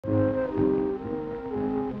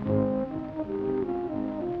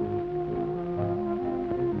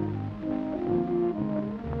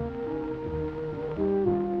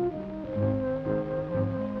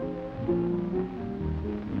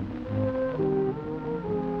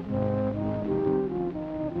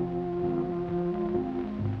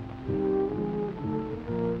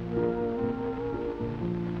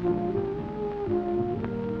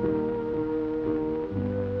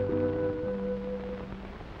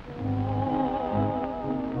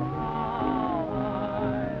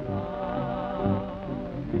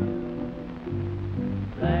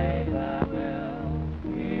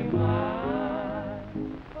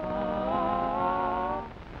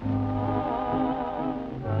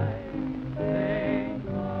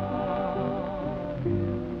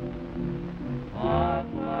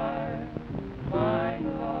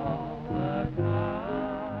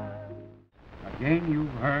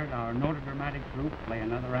troupe play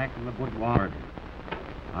another act of the boudoir.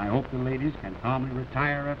 I hope the ladies can calmly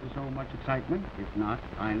retire after so much excitement. If not,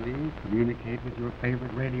 kindly communicate with your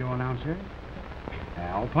favorite radio announcer,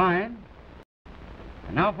 Al Pine.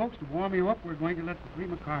 And now, folks, to warm you up, we're going to let the three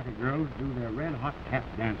McCarthy girls do their red-hot tap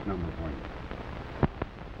dance number for you.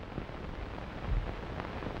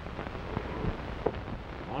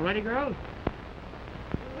 All ready, girls?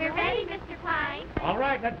 We're ready, Mr. Pine. All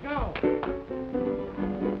right, let's go.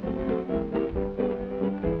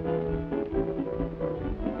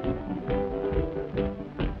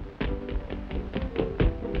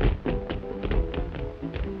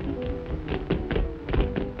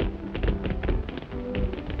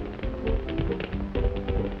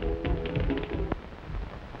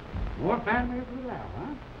 More family of Little Al,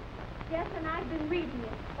 huh? Yes, and I've been reading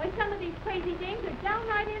it. Why, some of these crazy dames are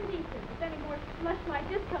downright indecent. If any more slush like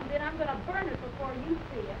this comes in, I'm going to burn it before you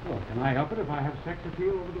see it. Well, can I help it if I have sex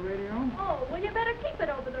appeal over the radio? Oh, well, you better keep it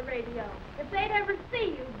over the radio. If they'd ever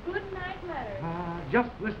see you, good night letters. Just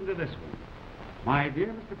listen to this one. My dear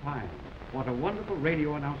Mr. Pine, what a wonderful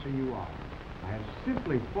radio announcer you are. I have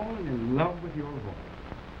simply fallen in love with your voice.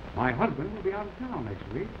 My husband will be out of town next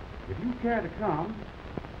week. If you care to come...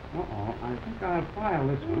 I think I'll file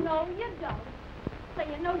this one. No, you don't. So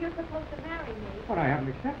you know you're supposed to marry me. But I haven't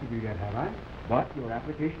accepted you yet, have I? But your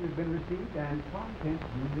application has been received and contents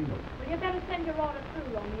duly noted. Well, you better send your order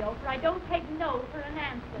through, Romeo, for I don't take no for an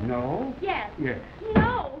answer. No? Yes. Yes.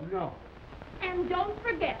 No. No. And don't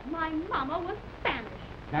forget, my mama was Spanish.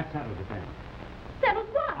 That settles it then. Settled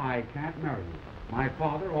what? I can't marry you. My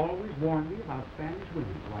father always warned me about Spanish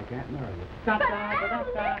women, so I can't marry you. But Al,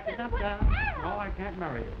 listen, but Al. No, I can't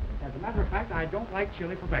marry you. As a matter of fact, I don't like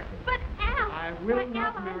chili for breakfast. But Al. I will Why,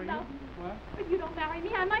 not Al, marry you. Al, What? If you don't marry me,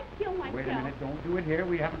 I might kill myself. Wait a minute, don't do it here.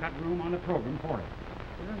 We haven't got room on the program for it.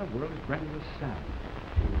 Where in the world is Brenda LaSalle?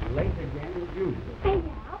 She's late again as usual. Hey,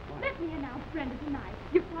 Al, let me announce Brenda tonight.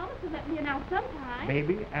 You promised to let me announce sometime.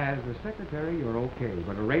 Baby, as the secretary, you're okay,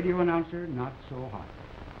 but a radio announcer, not so hot.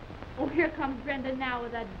 Oh, here comes Brenda now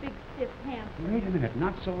with that big, stiff hand. Wait a minute,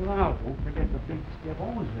 not so loud. Don't forget the big stiff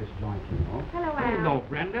owns this joint, you know. Hello, Al. Hello,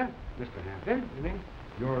 Brenda. Mr. Hampton,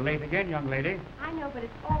 you're late again, young lady. I know, but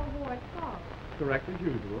it's all Ward's fault. Correct as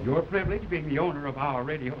usual. Your privilege being the owner of our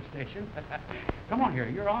radio station. Come on here,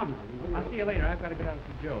 you're on. I'll see you later. I've got to get out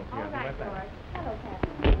to Joe. All Yeah, right, back. Ward. Hello,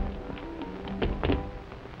 Captain.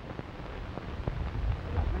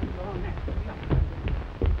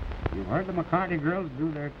 You heard the McCarty girls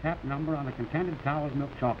do their tap number on the Contented Cow's Milk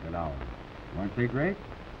Chocolate Hour. Weren't they great?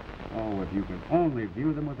 Oh, if you could only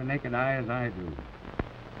view them with the naked eye as I do.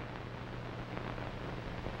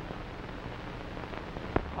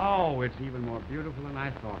 Oh, it's even more beautiful than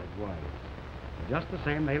I thought it was. Just the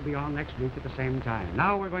same, they'll be on next week at the same time.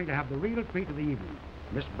 Now we're going to have the real treat of the evening.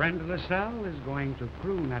 Miss Brenda LaSalle is going to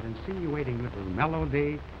croon that insinuating little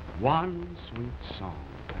melody, One Sweet Song.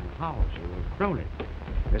 And how she will croon it.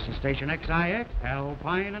 This is Station XIX, Al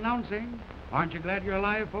Pine announcing. Aren't you glad you're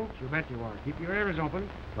alive, folks? You bet you are. Keep your ears open.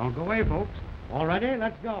 Don't go away, folks. All ready?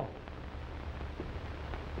 Let's go.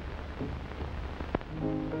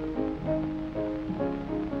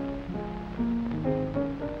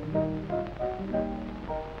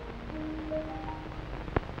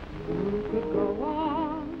 You could go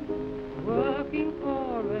on working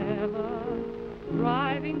forever,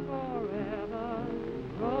 driving forever,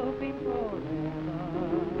 roving forever,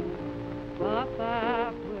 but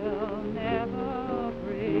that will never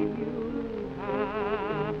bring you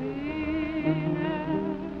happiness.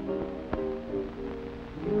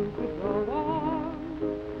 You could go on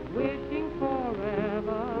wishing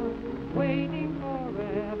forever, waiting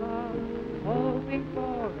forever, hoping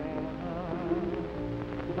forever.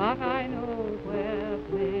 But I know where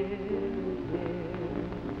bliss is.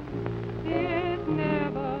 It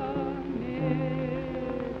never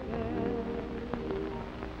misses.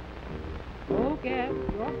 So get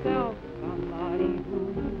your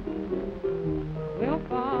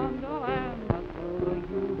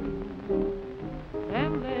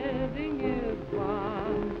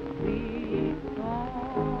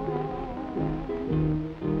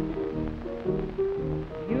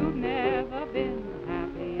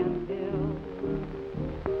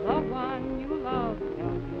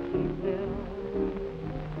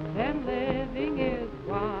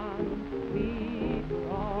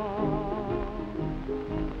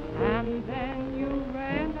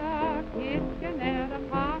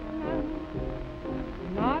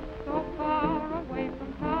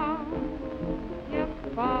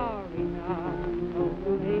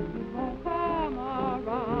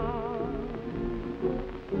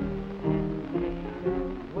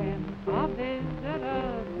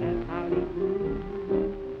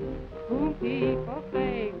people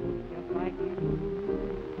sing just like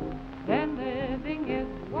you, then living is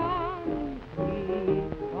one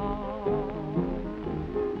sweet song.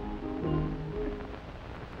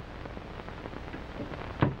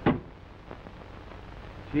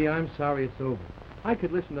 Gee, I'm sorry it's over. I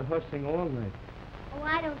could listen to her sing all night. Oh,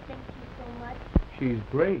 I don't think she's so much. She's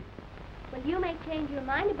great. Well, you may change your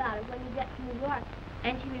mind about it when you get to New York,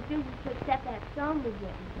 and she refuses to accept that song we've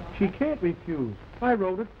written for her. She can't refuse. I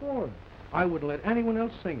wrote it for her. I wouldn't let anyone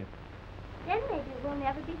else sing it. Then maybe it will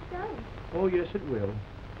never be sung. Oh, yes, it will.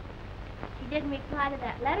 She didn't reply to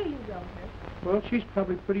that letter you wrote her. Well, she's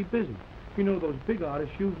probably pretty busy. You know, those big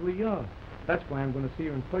artists usually are. That's why I'm going to see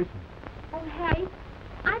her in person. Oh, Harry,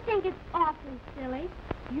 I think it's awfully silly.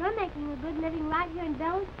 You're making a good living right here in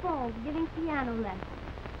Bellows Falls, giving piano lessons.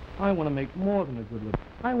 I want to make more than a good living.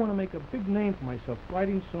 I want to make a big name for myself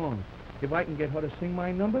writing songs. If I can get her to sing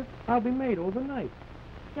my number, I'll be made overnight.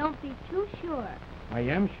 Don't be too sure. I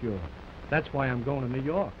am sure. That's why I'm going to New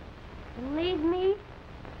York. And leave me?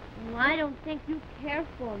 Oh, I don't think you care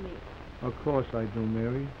for me. Of course I do,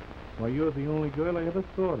 Mary. Why, you're the only girl I ever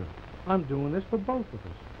thought of. I'm doing this for both of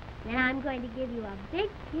us. Then I'm going to give you a big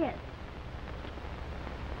kiss.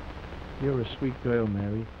 You're a sweet girl,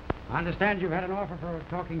 Mary. I understand you've had an offer for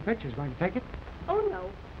talking pictures. Going to take it? Oh, no.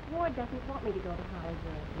 Ward doesn't want me to go to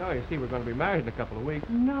Hollywood. No, you see, we're going to be married in a couple of weeks.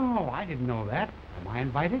 No, I didn't know that. Am I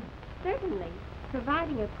invited? Certainly.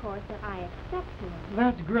 Providing, of course, that I accept him.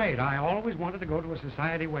 That's great. I always wanted to go to a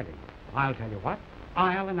society wedding. I'll tell you what.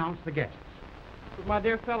 I'll announce the guests. But my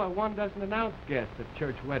dear fellow, one doesn't announce guests at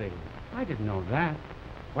church weddings. I didn't know that.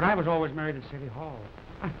 But I was always married at City Hall.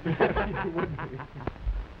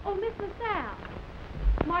 Oh, Miss LaSalle.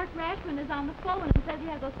 Mark Rashman is on the phone and says he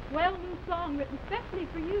has a swell new song written specially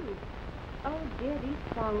for you. Oh, dear, these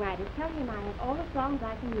songwriters. Tell him I have all the songs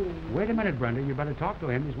I can use. Wait a minute, Brenda. You better talk to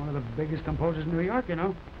him. He's one of the biggest composers in New York, you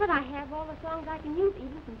know. But I have all the songs I can use,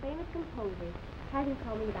 even some famous composers. Have him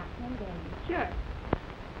call me about 10 days. Sure.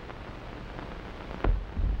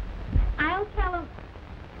 I'll tell him.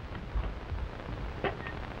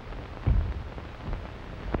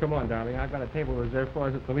 Come on, darling. I've got a table reserved for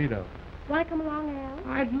us at Toledo. Want to come along, Al?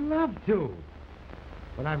 I'd love to.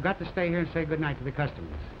 But I've got to stay here and say good night to the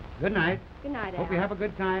customers. Good night. Good night, Al. Hope you have a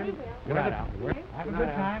good time. We will. Good night, Al. Here. Have a Good good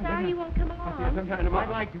night, Al. time. Sorry you won't come I'll see you along. sometime tomorrow.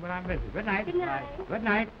 I'd like to, but I'm busy. Good night. Good night. Good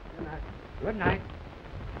night. Good night. Good night.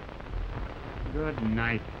 Good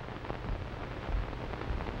night.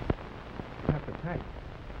 I have to pack.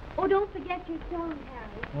 Oh, don't forget your song,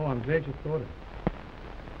 Harry. Oh, I'm glad you thought of it.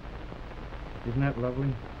 Isn't that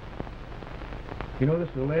lovely? You know, this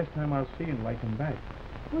is the last time I'll see you until I come back.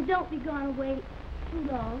 Well, don't be gone away too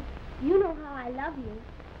long. You know how I love you.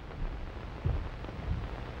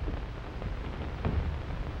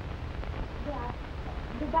 Well,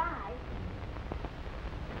 goodbye.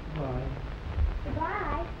 Bye.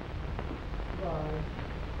 Goodbye. Bye.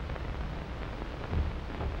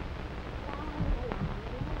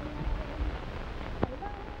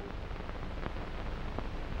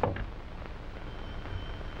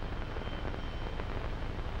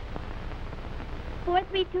 Four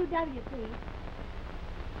 432W, please.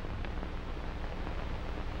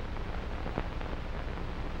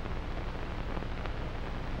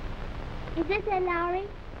 Is this Ed Lowry?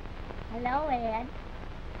 Hello, Ed.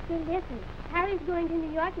 Say, listen, Harry's going to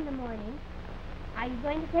New York in the morning. Are you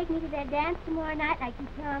going to take me to that dance tomorrow night like you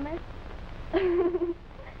promised?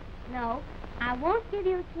 No, I won't give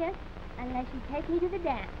you a kiss unless you take me to the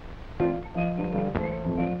dance.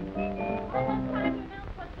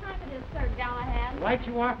 What time it is, Sir Galahad? Light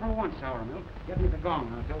you off for 1 sour milk. Give me the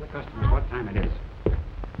gong. I'll tell the customers what time it is.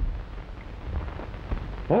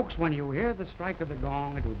 Folks, when you hear the strike of the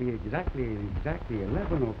gong, it will be exactly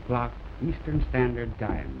 11 o'clock Eastern Standard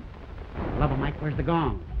Time. Love Mike, where's the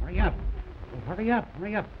gong? Hurry up. Oh, hurry up,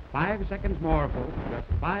 hurry up. 5 seconds more, folks. Just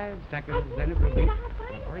 5 seconds, then it will be...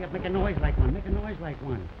 Hurry up, make a noise like one. Make a noise like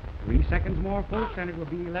one. 3 seconds more, folks, and it will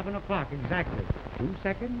be 11 o'clock exactly. 2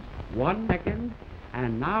 seconds, 1 second,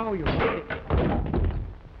 and now you...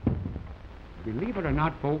 Believe it or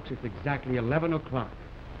not, folks, it's exactly 11 o'clock.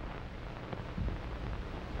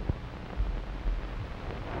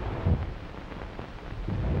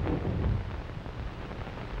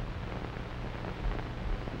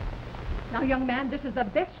 Now, young man, this is the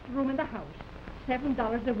best room in the house.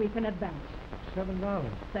 $7 a week in advance. $7.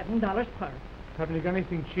 $7 per. Haven't you got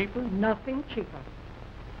anything cheaper? Nothing cheaper.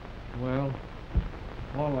 Well,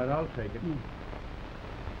 all right, I'll take it.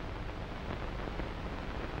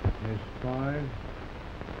 There's 5,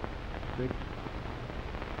 6,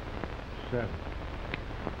 7.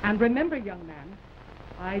 And remember, young man,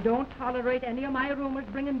 I don't tolerate any of my roomers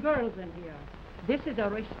bringing girls in here. This is a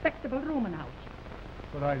respectable rooming house.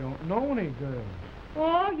 But I don't know any girls.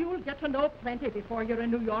 Oh, you'll get to know plenty before you're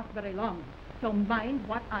in New York very long. So mind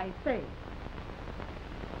what I say.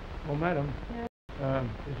 Oh, madam,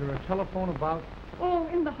 is there a telephone about? Oh,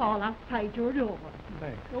 in the hall outside your door.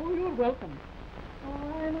 Thanks. Oh, you're welcome.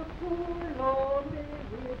 I'm a poor lonely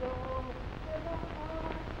widow with a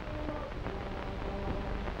heart full of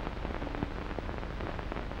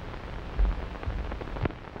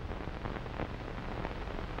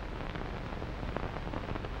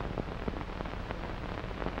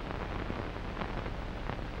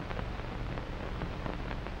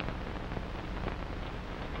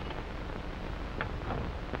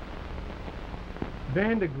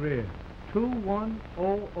Vandergreer,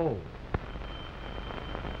 2100.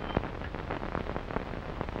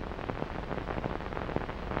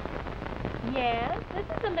 Yes, this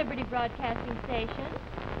is the Liberty Broadcasting Station.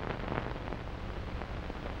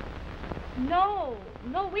 No,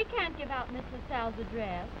 we can't give out Miss LaSalle's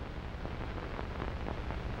address.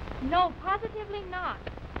 No, positively not.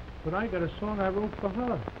 But I got a song I wrote for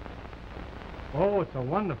her. Oh, it's a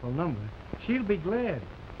wonderful number. She'll be glad.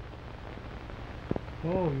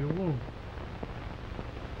 Oh, you won't.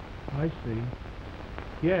 I see.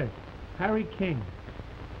 Yes, Harry King.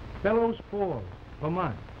 Bellows Falls,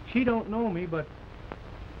 Vermont. She don't know me, but...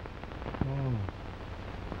 Oh.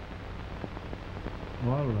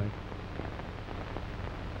 All right.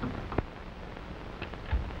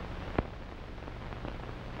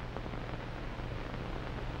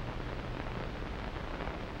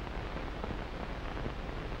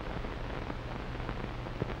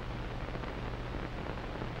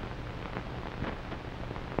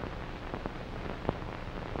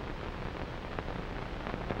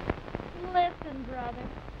 Listen, brother,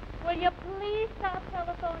 will you please stop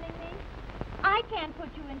telephoning me? I can't put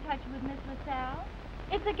you in touch with Miss LaSalle.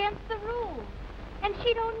 It's against the rules. And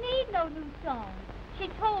she don't need no new songs. She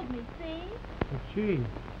told me, see? But gee,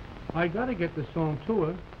 I gotta get the song to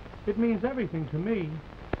her. It means everything to me.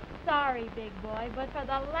 Sorry, big boy, but for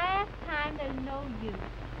the last time, there's no use.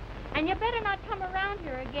 And you better not come around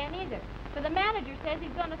here again either, for the manager says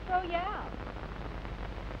he's going to throw you out.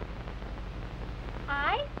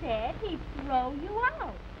 I said he'd throw you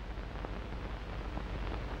out.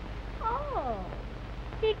 Oh,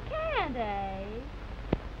 he can't, eh?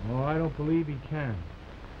 Oh, I don't believe he can.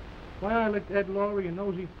 Why, I licked Ed Laurie and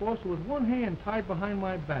Nosey Foster with one hand tied behind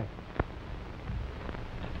my back.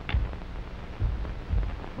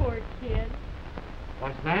 Poor kid.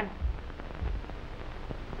 What's that?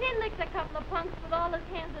 He licked a couple of punks with all his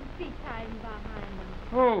hands and feet tied behind him.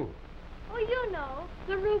 Who? Oh, you know,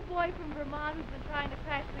 the rude boy from Vermont who's been trying to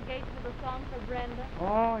crash the gates with a song for Brenda.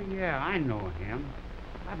 Oh, yeah, I know him.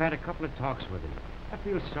 I've had a couple of talks with him. I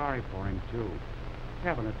feel sorry for him, too. He's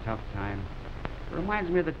having a tough time. It reminds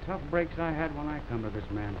me of the tough breaks I had when I come to this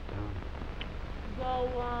man's town.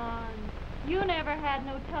 Go on. You never had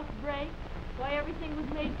no tough breaks. Why, everything was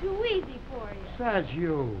made too easy for you. Says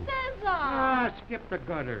you. Says Ah, skip the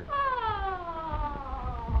gutter. Oh!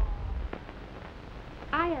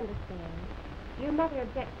 I understand. Your mother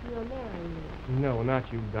objects to your marrying me. No,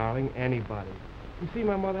 not you, darling. Anybody. You see,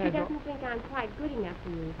 my mother She had... doesn't think I'm quite good enough for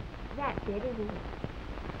you. That's it, isn't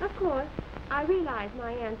it? Of course, I realize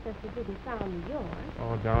my ancestors didn't found yours.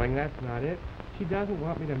 Oh, darling, that's not it. She doesn't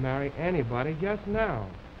want me to marry anybody just now.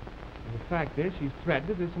 And the fact is, she's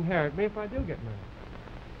threatened to disinherit me if I do get married.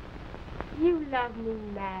 You love me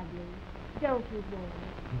madly, don't you, Warren?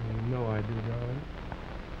 Oh, you know I do, darling.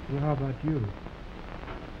 Well, how about you?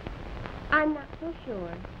 I'm not so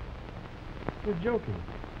sure. You're joking.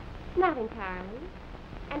 Not entirely.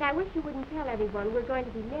 And I wish you wouldn't tell everyone we're going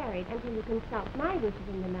to be married until you consult my wishes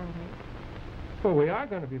in the matter. Well, we are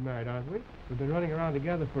going to be married, aren't we? We've been running around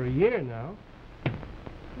together for a year now.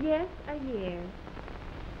 Yes, a year.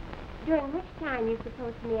 During which time you're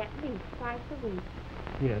supposed to meet at least twice a week.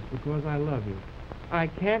 Yes, because I love you. I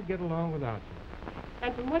can't get along without you.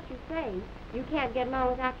 And from what you say, you can't get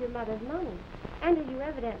along without your mother's money. And you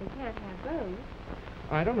evidently can't have those.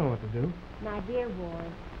 I don't know what to do. My dear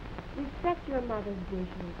Ward, respect your mother's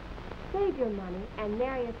wishes. Save your money and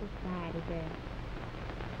marry a society girl.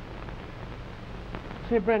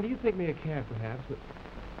 Say, Brenda, you think me a cad, perhaps, but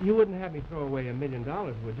you wouldn't have me throw away $1 million,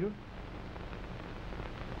 would you?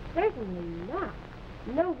 Certainly not.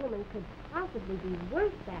 No woman could possibly be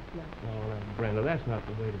worth that much. Oh, now, Brenda, that's not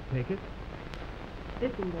the way to take it.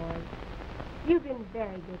 Listen, Ward, you've been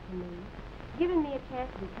very good to me. Given me a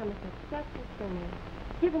chance to become a successful singer.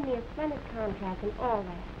 Given me a splendid contract and all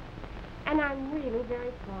that. And I'm really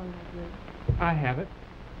very fond of you. I have it.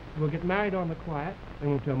 We'll get married on the quiet, and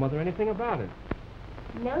won't tell Mother anything about it.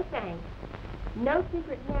 No thanks. No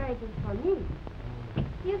secret marriages for me.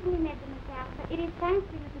 Excuse me, Mademoiselle, but it is time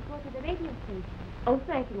for you to go to the radio station. Oh,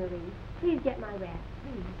 thank you, Marie. Please get my wrap.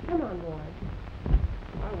 Please. Come on, Ward.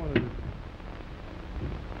 I want to...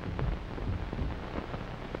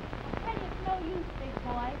 Hey, it's no use, big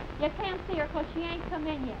boy. You can't see her 'cause she ain't come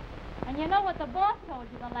in yet. And you know what the boss told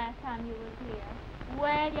you the last time you was here.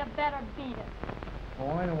 Well, you better beat it.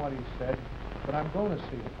 Oh, I know what he said, but I'm going to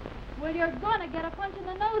see it. Well, you're gonna get a punch in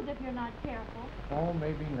the nose if you're not careful. Oh,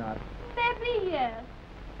 maybe not. Maybe yes.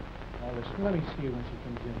 Oh, listen, let me see her when she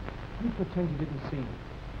comes in. You pretend you didn't see me.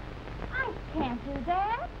 I can't do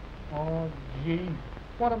that. Oh, gee.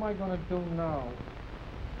 What am I going to do now?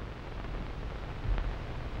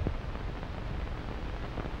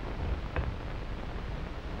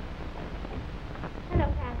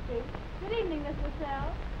 Hello, Patsy. Good evening, Miss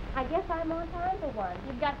LaSalle. I guess I'm on time for one.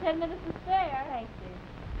 You've got 10 minutes to spare. Thank you.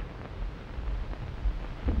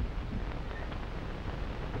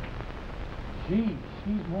 Gee,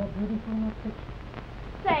 she's more beautiful in that picture.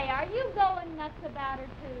 Say, are you going nuts about her,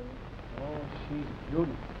 too? Oh, she's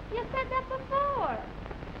beautiful. You said that before.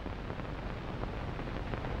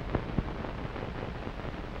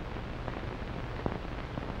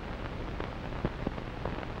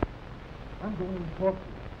 I'm going to talk to her.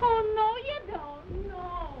 Oh, no, you don't. No,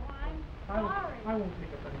 I'm sorry. I won't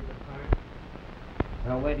take up any of the time.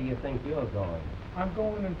 Now, where do you think you're going? I'm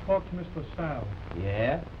going and talk to Miss LaSalle.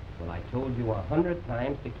 Yeah? Well, I told you 100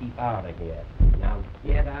 times to keep out of here. Now,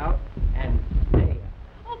 get out and stay out.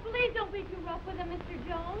 Oh, please don't be too rough with him, Mr.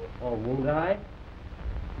 Jones. Oh, won't I?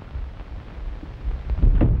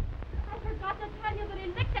 I forgot to tell you that he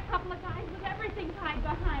licked a couple of guys with everything tied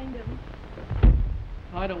behind him.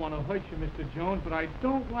 I don't want to hurt you, Mr. Jones, but I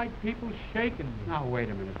don't like people shaking me. Now, wait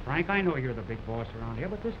a minute, Frank. I know you're the big boss around here,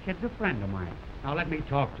 but this kid's a friend of mine. Now, let me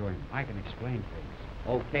talk to him. I can explain things.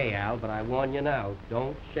 Okay, Al, but I warn you now,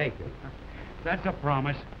 don't shake him. That's a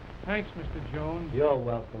promise. Thanks, Mr. Jones. You're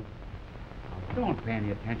welcome. Now, don't pay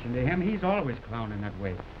any attention to him. He's always clowning that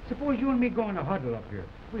way. Suppose you and me go in a huddle up here.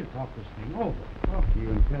 We'll talk this thing over. Talk to you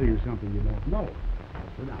and tell you something you don't know. Now,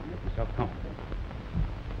 sit down. Make yourself comfortable.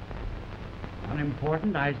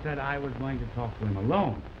 Unimportant, I said I was going to talk to him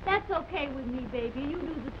alone. That's okay with me, baby. You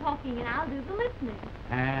do the talking and I'll do the listening.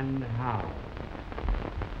 And how?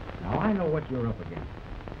 Now, I know what you're up against.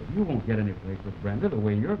 But you won't get any place with Brenda the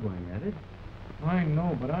way you're going at it. I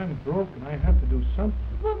know, but I'm broke and I have to do something.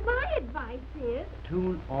 Well, my advice is...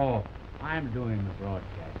 Tune off. I'm doing the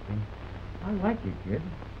broadcasting. I like you, kid.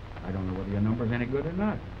 I don't know whether your number's any good or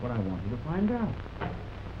not, but I want you to find out.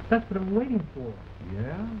 That's what I'm waiting for.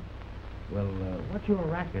 Yeah? Well, what's your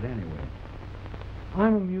racket anyway?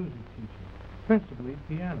 I'm a music teacher, principally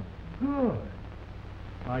piano. Good.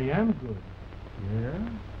 I am good. Yeah?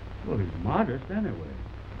 Well, he's modest anyway.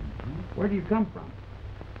 Where do you come from?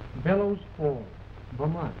 Bellows Falls,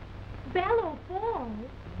 Vermont. Bellow Falls?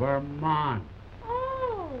 Vermont.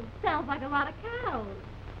 Oh, sounds like a lot of cows.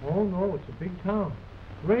 Oh, no, it's a big town.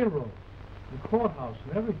 Railroad, the courthouse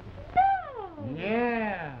and everything. No!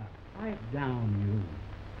 Yeah. Pipe down, you.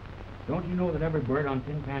 Don't you know that every bird on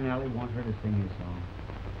Tin Pan Alley wants her to sing his song?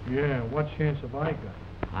 Yeah, what chance have I got?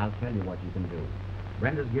 I'll tell you what you can do.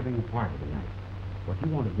 Brenda's giving a party tonight. What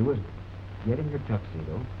you want to do is get in your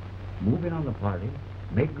tuxedo, move in on the party,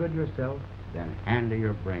 make good yourself, then hand her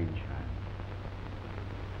your brainchild.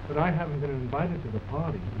 But I haven't been invited to the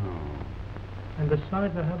party. Oh. And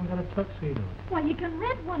besides, I haven't got a tuxedo. Well, you can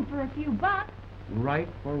rent one for a few bucks. Right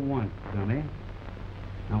for once, dummy.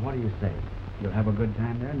 Now, what do you say? You'll have a good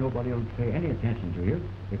time there. Nobody will pay any attention to you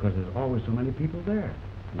because there's always so many people there.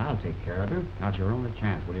 And I'll take care of her. Now, it's your only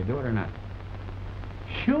chance. Will you do it or not?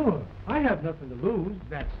 Sure. I have nothing to lose.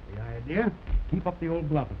 That's the idea. Keep up the old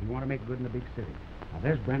bluff if you want to make good in the big city. Now,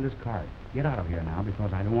 there's Brenda's card. Get out of here now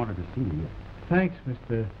because I don't want her to see you. Thanks,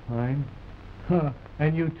 Mr. Hine.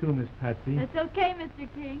 And you too, Miss Patsy. It's okay, Mr.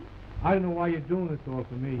 King. I don't know why you're doing this all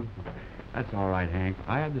for me. That's all right, Hank.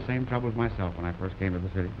 I had the same troubles myself when I first came to the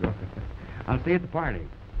city. I'll see you at the party.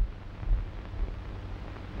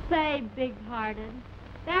 Say, big-hearted,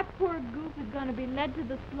 that poor goof is going to be led to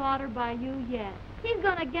the slaughter by you yet. He's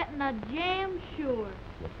going to get in a jam, sure.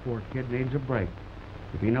 The poor kid needs a break.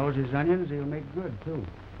 If he knows his onions, he'll make good, too.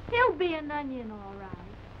 He'll be an onion, all right.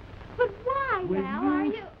 But why, Will Al, are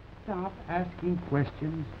you... Stop asking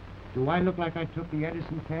questions. Do I look like I took the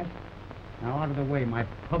Edison test? Now, out of the way. My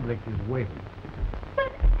public is waiting.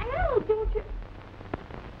 But, Al, don't you...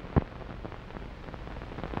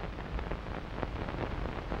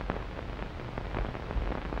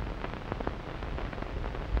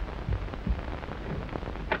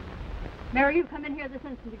 Mary, you come in here this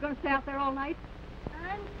instant. You're going to stay out there all night?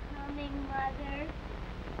 I'm coming, Mother.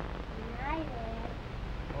 Good night, Ed.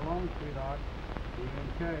 So long, sweetheart. See you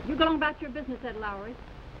in church. You go on about your business, Ed Lowry.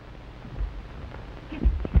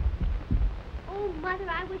 Oh, Mother,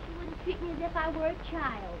 I wish you wouldn't treat me as if I were a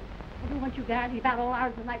child. I don't want you gadding about all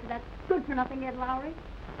hours of the night with that good-for-nothing Ed Lowry.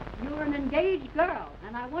 You're an engaged girl,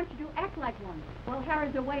 and I want you to act like one. While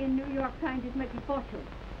Harry's away in New York trying to make his fortune.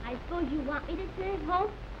 I suppose you want me to sit at home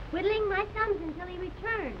twiddling my thumbs until he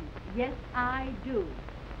returns. Yes, I do.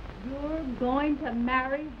 You're going to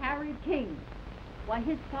marry Harry King. Why,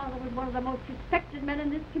 his father was one of the most respected men in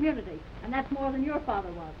this community, and that's more than your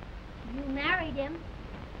father was. You married him.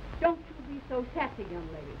 Don't you be so sassy, young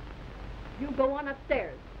lady. You go on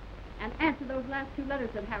upstairs and answer those last 2 letters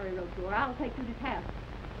that Harry wrote to her. I'll take you to task.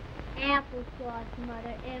 Applesauce,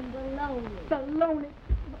 Mother, and bologna. Baloney.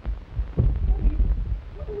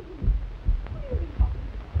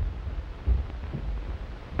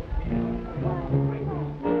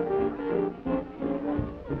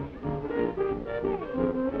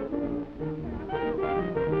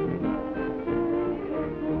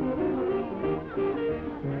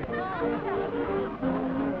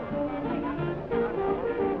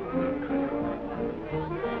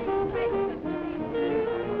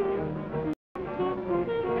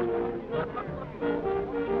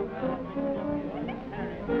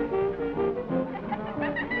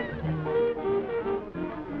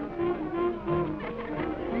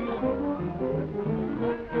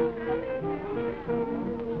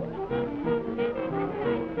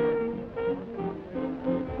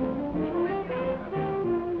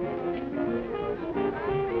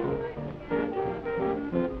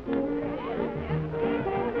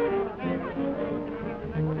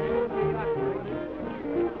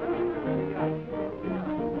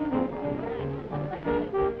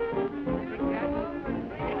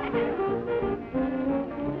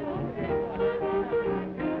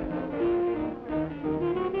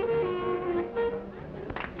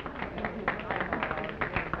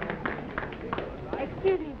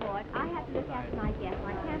 Excuse me, Boyd. I have to look after my guests.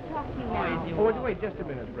 I can't talk to you now. Oh, wait just a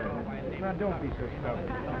minute, Brenda. Now, don't be so stubborn.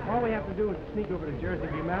 All we have to do is sneak over to Jersey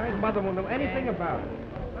to be married. Mother won't know anything about it.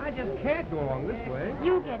 I just can't go along this way.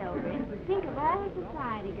 You get over it. Think of all the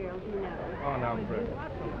society girls you know. Oh, now, Brenda.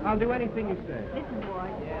 I'll do anything you say. Listen, Boyd.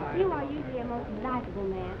 You are usually a most likable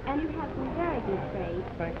man, and you have some very good traits.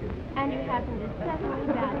 Thank you. And you have some especially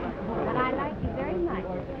bad ones. But I like you very much.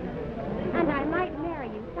 And I might marry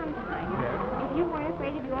you sometime. Yes? If you weren't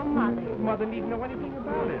afraid of your mother. Mother needn't know anything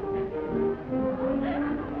about it.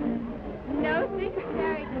 No secret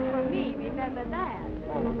marriages for me, remember that.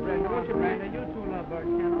 Oh, Brenda, won't you, Brenda? You two love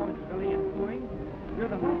piano. It's Billy and Cooing. You're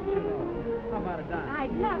the host, you know. How about a dance?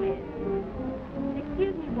 I'd love it.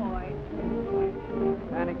 Excuse me, Boyd.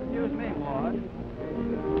 And excuse me, Ward.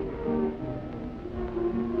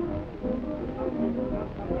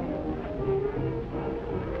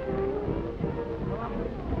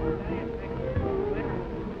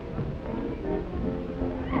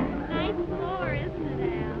 Nice floor, isn't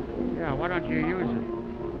it, Al? Yeah, why don't you use it?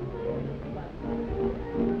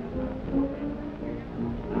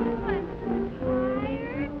 I'm tired.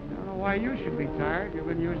 I don't know why you should be tired. You've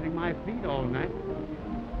been using my feet all night.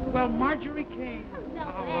 Well, Marjorie King. No,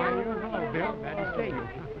 How are you? Hello, Bill. Glad to see you.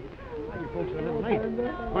 Well, you folks are a little late.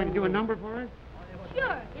 Going to do a number for her?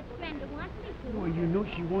 Sure, if Brenda wants me to. Well, you know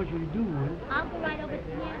she wants you to do one. I'll go right over to the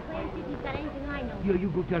piano player and see if he's got anything I know. You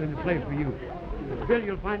go tell him to play for you. Bill,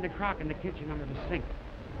 you'll find the crock in the kitchen under the sink.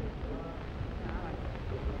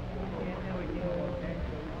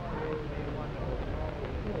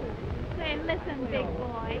 Say, listen, big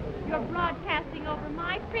boy. You're broadcasting over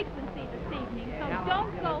my frequency this evening, so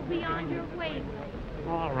don't go beyond your wavelength.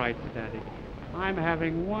 All right, Steady. I'm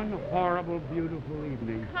having one horrible, beautiful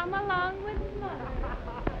evening. Come along with Mother.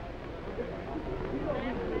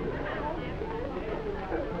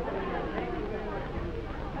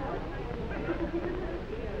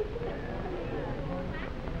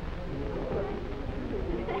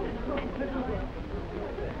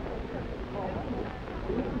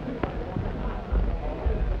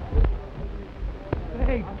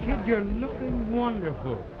 Hey, kid, you're looking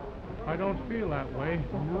wonderful. I don't feel that way.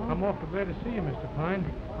 I'm awfully glad to see you, Mr. Pine.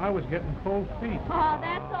 I was getting cold feet. Oh,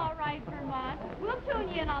 that's all right, Vermont. We'll tune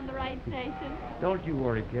you in on the right station. Don't you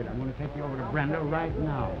worry, kid. I'm going to take you over to Brenda right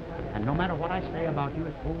now. And no matter what I say about you,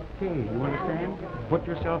 it's okay. You understand? Put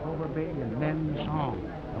yourself over big and then song.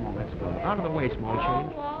 Come on, let's go. Out of the way, small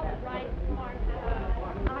change. Oh, all right, smart.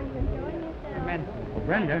 Are you enjoying yourself? Oh,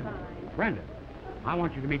 Brenda, I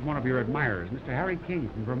want you to meet one of your admirers, Mr. Harry King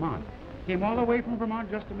from Vermont. Came all the way from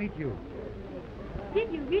Vermont just to meet you.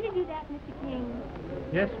 Did you really do that, Mr. King?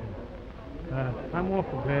 Yes, ma'am. I'm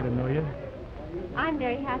awful glad to know you. I'm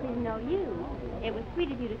very happy to know you. It was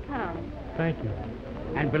sweet of you to come. Thank you.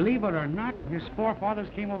 And believe it or not, his forefathers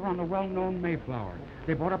came over on the well-known Mayflower.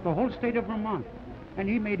 They bought up the whole state of Vermont. And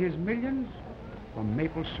he made his millions from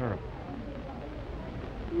maple syrup.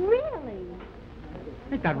 Really?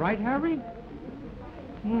 Ain't that right, Harry?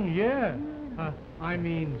 Yeah. I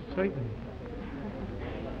mean, certainly.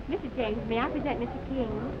 Mr. James, may I present Mr. King?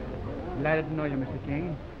 Glad to know you, Mr.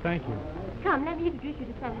 King. Thank you. Come, let me introduce you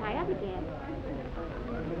to some of my other guests.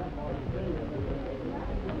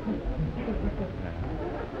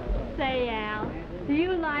 Say, Al, do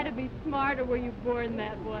you lie to be smart, or were you born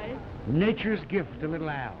that way? Nature's gift to little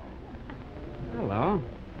Al. Hello.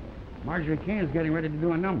 Marjorie King is getting ready to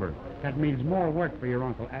do a number. That means more work for your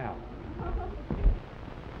Uncle Al.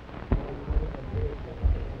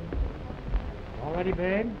 All ready,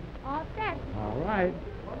 babe? All set. All right.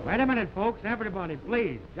 Wait a minute, folks. Everybody,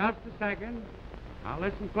 please. Just a second. Now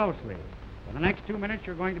listen closely. For the next 2 minutes,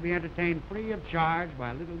 you're going to be entertained free of charge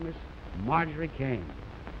by little Miss Marjorie King.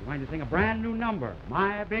 She's going to sing a brand new number,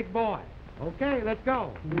 My Big Boy. Okay, let's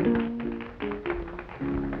go.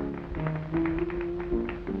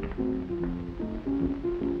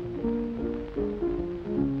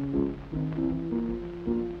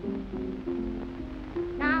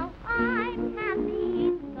 Now I'm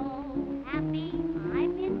happy, so happy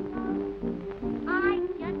I'm in love. I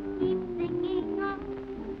just keep thinking of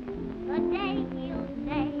the day he'll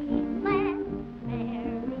say, let's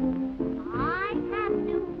marry. I have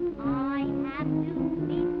to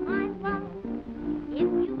meet my love. If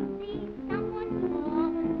you see someone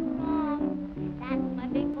falling wrong, that's my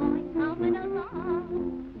big boy coming along.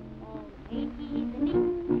 Oh, ain't he the neat,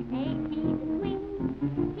 ain't he the sweet?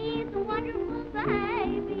 He's a wonderful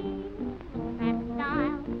baby. Look at that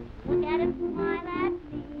style, look at him smile at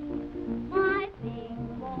me. My big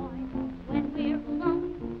boy, when we're alone,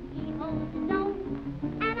 he holds his own,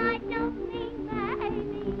 and I don't mean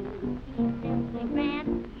maybe. He's simply grand,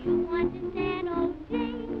 you understand, oh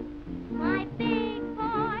gee. My big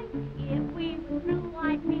boy, if we were through,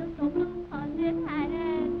 I'd feel so blue, 'cause it had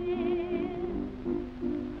ended.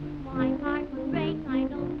 My heart would break, I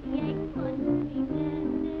know the ache couldn't be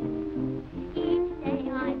mended. Each day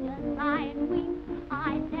I just lie and weep,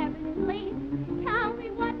 I'd never sleep. Tell me,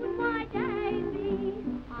 what would my day be?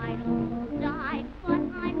 I'd almost died, but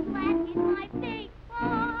I'm glad he's my big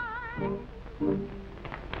boy.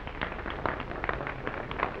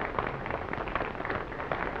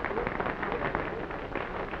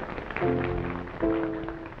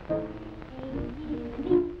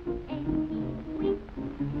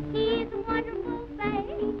 He's a wonderful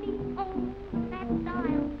baby. Oh, that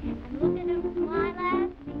style. And look at him smile at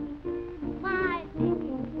me. My big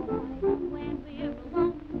boy, when we're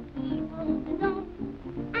alone, he holds his own.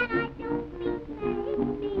 And I don't mean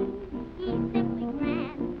maybe. He's simply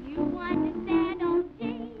grand. You understand, oh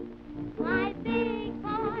gee. My big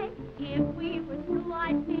boy, if we were through,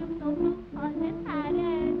 I'd feel so blue, 'cause it had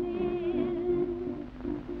ended.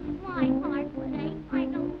 My heart would ache, I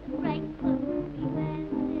know the break couldn't be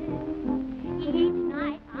mended. Each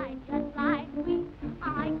night I just lie and weep,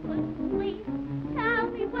 I couldn't sleep. Tell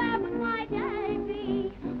me, where would my day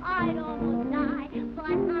be? I'd almost die, but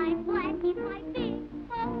I'm glad he's my big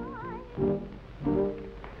boy.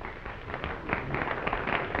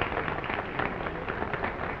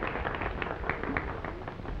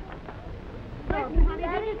 Honey,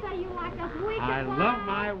 did you say you like us weak I and love wild?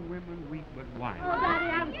 my women weak but wise. Oh, Daddy,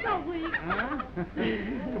 I'm so weak. Huh?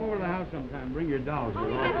 Come over to the house sometime. Bring your dolls. Oh,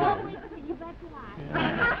 We'll you've all been play. so weak, you bet you are.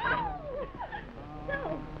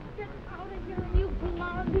 No, get out of here, you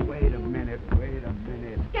blonde. Wait a minute.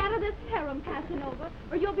 Scatter this harem, Casanova,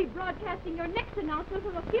 or you'll be broadcasting your next announcement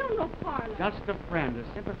from a funeral parlor. Just a friend, a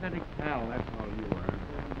sympathetic pal, that's all you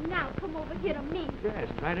are. Now come over here to me. Yes,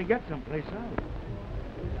 try to get someplace else.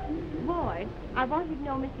 Boy, I want you to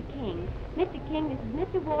know Mr. King. Mr. King, this is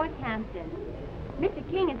Mr. Ward Hampton. Mr.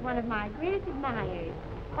 King is one of my greatest admirers.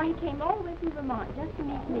 Why, he came all the way from Vermont just to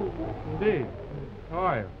meet me. Indeed. How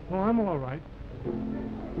are you? Oh, I'm all right.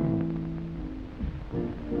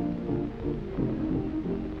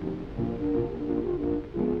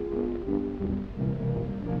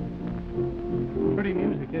 Pretty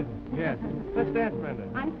music, isn't it? Yes. Let's dance, Brenda.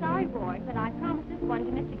 I'm sorry, boy, but I promised this one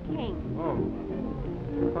to Mr. King. Oh.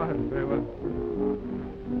 Fine, very well.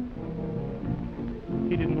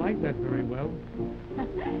 He didn't like that very well.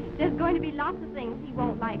 There's going to be lots of things he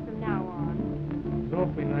won't like from now on. It's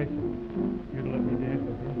awfully nice of you to let me dance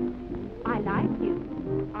with you. I like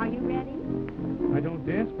you. Are you ready? I don't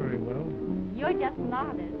dance very well. You're just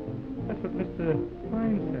modest. That's what Mr. a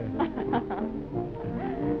fine set.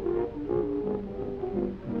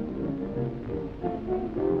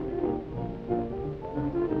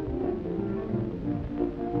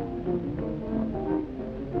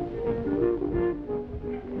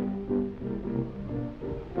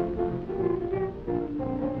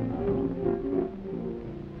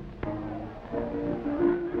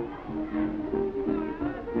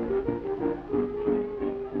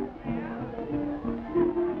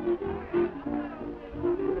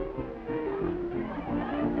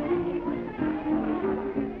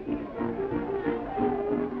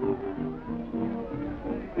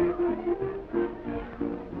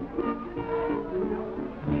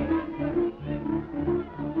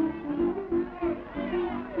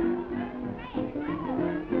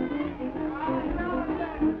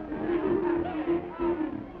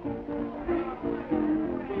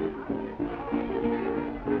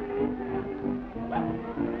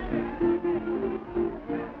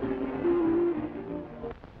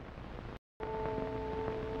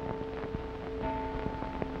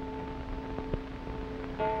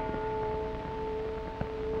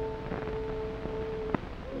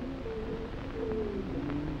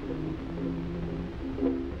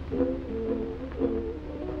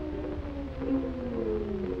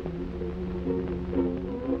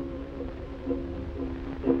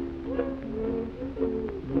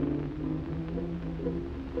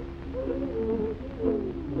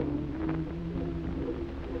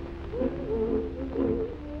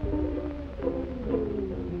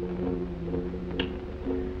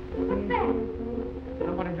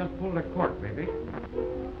 Somebody just pulled a cork, baby.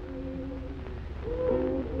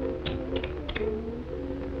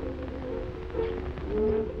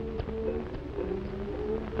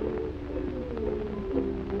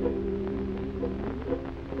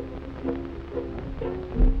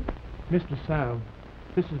 Miss LaSalle,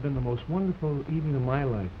 this has been the most wonderful evening of my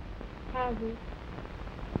life. Has it?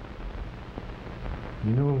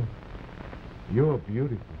 You know, you're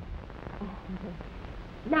beautiful.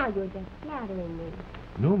 Now you're just flattering me.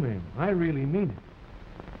 No, ma'am, I really mean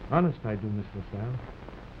it. Honest I do, Miss LaSalle.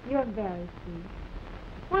 You're very sweet.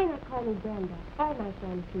 Why not call me Brenda, or my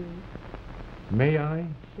friend, too? May I?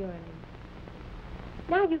 Surely.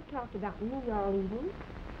 Now you've talked about me all evening.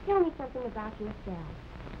 Tell me something about yourself.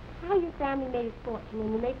 How your family made its fortune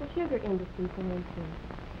in the maple sugar industry, for instance.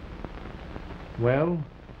 Well,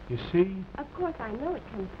 you see, Of course, I know it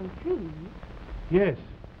comes from trees. yes,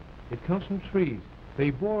 it comes from trees. They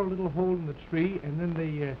bore a little hole in the tree, and then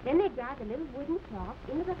they, Then they drive the little wooden clock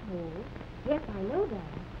into the hole. Yes, I know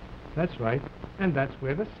that. that's right, and that's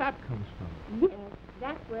where the sap comes from. Yes,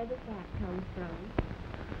 that's where the sap comes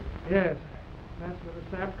from. Yes, that's where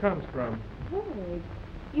the sap comes from. George,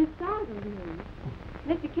 you startled me.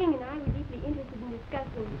 Mr. King and I were deeply interested in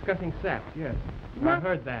discussing... Discussing sap, yes. I Not-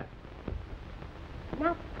 heard that.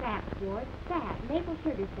 Not sap, George. Sap. Maple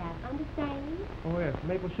sugar sap. Understand? Oh, yes,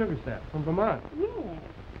 maple sugar sap from Vermont. Yes.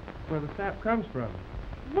 That's where the sap comes from.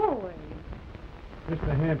 Lord.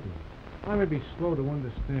 Mr. Hampton, I may be slow to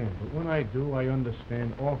understand, but when I do, I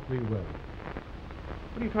understand awfully well.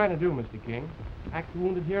 What are you trying to do, Mr. King? Act the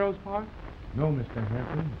wounded hero's part? No, Mr.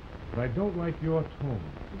 Hampton, but I don't like your tone.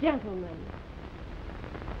 Gentlemen.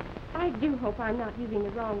 I do hope I'm not using the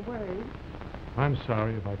wrong word. I'm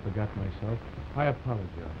sorry if I forgot myself. I apologize.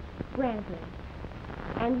 Granted.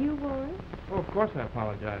 And you, Warren? Oh, of course I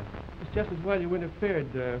apologize. It's just as well you interfered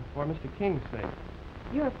for Mr. King's sake.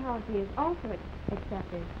 Your apology is also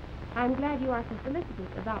accepted. I'm glad you are so solicitous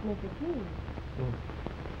about Mr. King.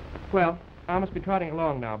 Well, I must be trotting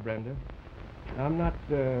along now, Brenda. I'm not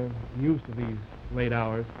used to these late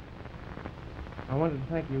hours. I wanted to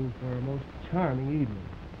thank you for a most charming evening.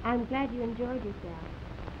 I'm glad you enjoyed yourself.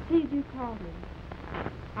 Please do call me.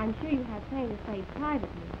 I'm sure you have plenty to say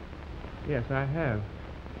privately. Yes, I have.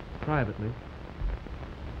 Privately.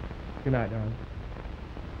 Good night, darling.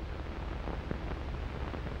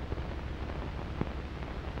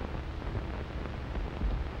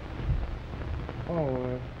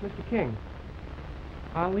 Oh, Mr. King,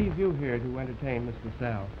 I'll leave you here to entertain Miss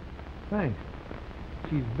LaSalle. Thanks.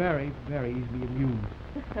 She's very, very easily amused.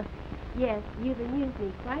 Yes, you've amused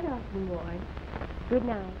me quite often, Warren. Good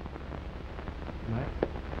night. Good night.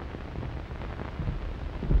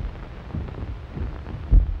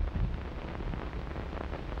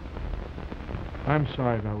 I'm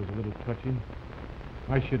sorry if I was a little touchy.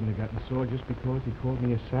 I shouldn't have gotten sore just because he called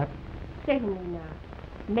me a sap. Certainly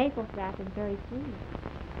not. Maple sap is very sweet.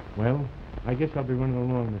 Well, I guess I'll be running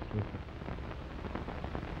along, Miss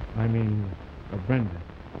Brenda.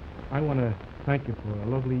 I want to thank you for a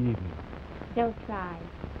lovely evening. Don't try.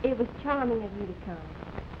 It was charming of you to come.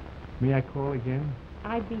 May I call again?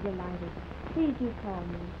 I'd be delighted. Please, you call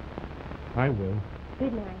me. I will.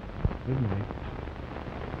 Good night. Good night.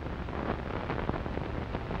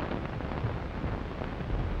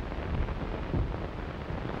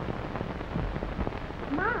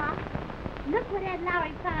 Ma, look what Ed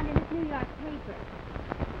Lowry found in his New York paper.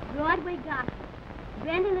 Broadway gossip.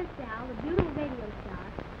 Brenda LaSalle, the beautiful radio star,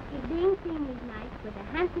 is being seen these nights with a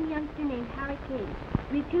handsome youngster named Harry King,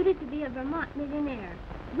 reputed to be a Vermont millionaire.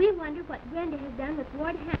 We wonder what Brenda has done with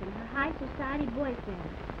Ward Hampton, her high society boyfriend.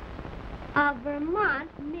 A Vermont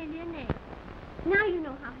millionaire. Now you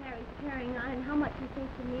know how Harry's carrying on and how much he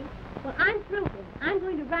thinks of me. Well, I'm through with him. I'm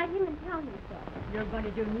going to write him and tell him so. You're going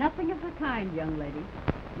to do nothing of the kind, young lady.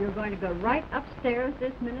 You're going to go right upstairs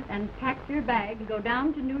this minute and pack your bag and go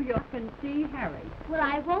down to New York and see Harry. Well,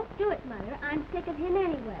 I won't do it, Mother. I'm sick of him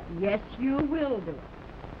anyway. Yes, you will do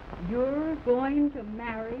it. You're going to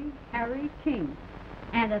marry Harry King.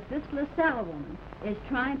 And if this LaSalle woman is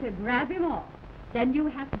trying to grab him off, then you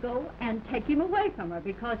have to go and take him away from her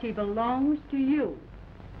because he belongs to you.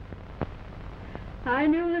 I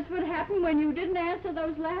knew this would happen when you didn't answer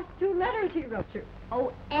those last 2 letters he wrote you.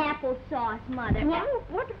 Oh, applesauce, Mother.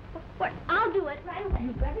 What? I'll do it right away.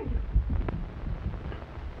 You better do it.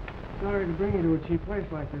 Sorry to bring you to a cheap place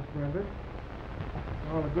like this, Brenda.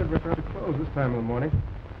 All the good restaurants are closed this time of the morning.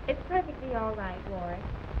 It's perfectly all right, Ward.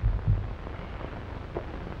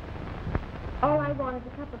 All I want is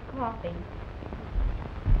a cup of coffee.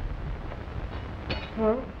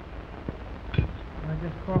 Well, I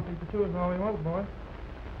guess coffee for 2 is all we want, boy.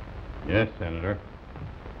 Yes, Senator.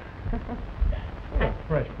 That's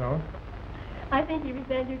fresh, fella. I think he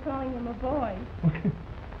resents you calling him a boy.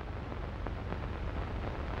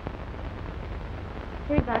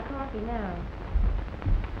 Here's our coffee now.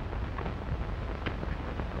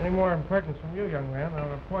 Any more impertinence from you, young man, I'll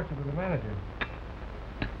report you to the manager.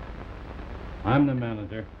 I'm the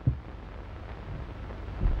manager.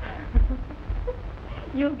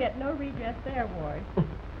 You'll get no redress there, Ward.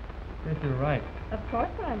 Yes, you're right. Of course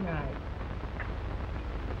I'm right.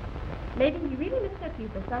 Maybe he really mistook you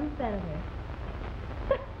for some senator.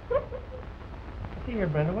 See here,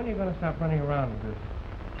 Brenda, when are you going to stop running around with this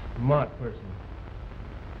Mott person?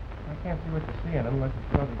 I can't see what you're seeing unless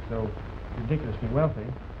it's because he's so ridiculously wealthy.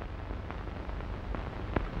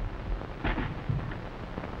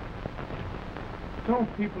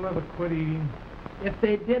 Don't people ever quit eating? If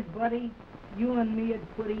they did, buddy, you and me would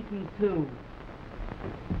quit eating too.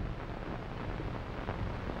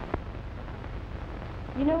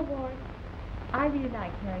 You know, Ward, I really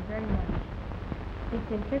like Harry very much. His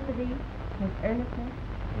simplicity, his earnestness.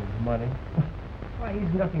 His money. Why,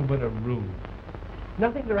 he's nothing but a rube.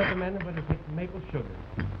 Nothing to recommend him but his maple sugar.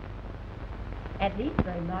 At least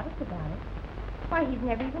very modest about it. Why, he's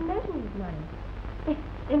never even mentioned his money.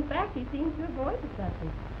 In fact, he seems to avoid the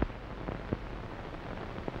subject.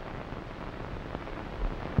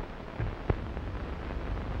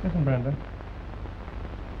 Listen, Brenda.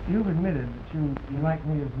 You've admitted that you like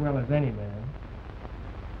me as well as any man.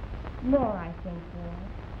 More, I think, Ward.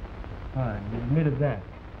 Fine, you admitted that.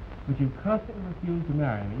 But you constantly refused to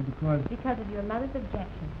marry me because... Because of your mother's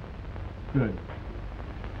objection. Good.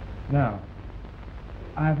 Now,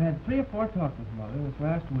 I've had 3 or 4 talks with Mother this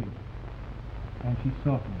last week. And she's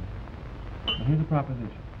softened. Now, here's a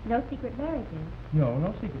proposition. No secret marriages. No,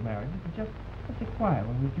 no secret marriages. Just a quiet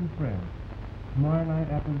one with 2 friends. Tomorrow night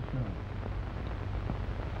after the show.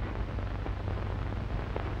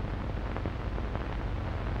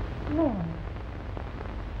 Lord.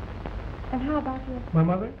 And how about your... My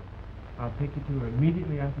mother? I'll take you to her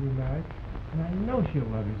immediately after we're married. And I know she'll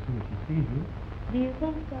love you as soon as she sees you. Do you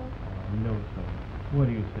think so? I know so. What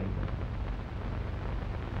do you say, then?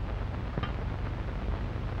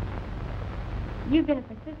 You've been a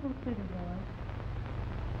persistent suitor, Ward.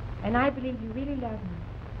 And I believe you really love me.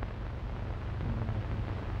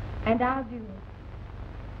 And I'll do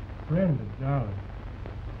it. Brenda, darling.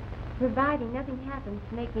 Providing nothing happens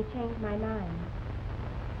to make me change my mind.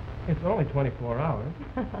 It's only 24 hours.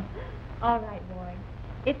 All right, Ward.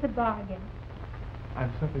 It's a bargain.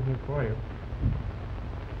 I've something here for you.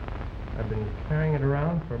 I've been carrying it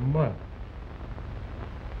around for months.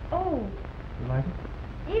 Oh, You like it?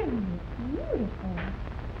 isn't it beautiful?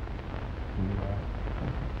 Yeah.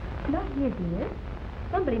 Not here, dear.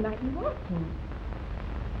 Somebody might be watching.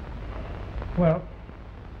 Well,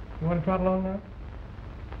 you want to trot along now?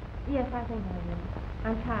 Yes, I think I will.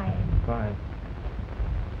 I'm tired. Fine.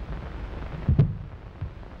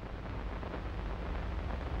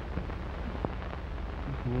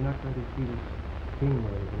 Listen, you're not going to see this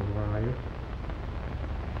steamboat anymore, are you?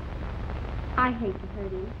 I hate to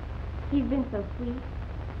hurt him. He's been so sweet.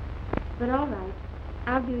 But all right.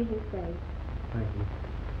 I'll do as you say. Thank you.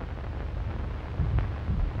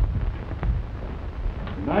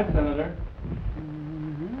 Good night, Senator.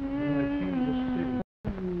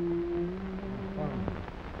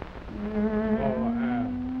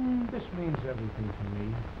 This means everything to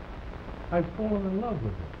me. I've fallen in love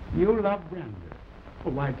with her. You love Brenda.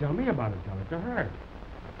 Well, why tell me about it? Tell it to her.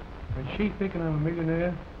 And she thinking I'm a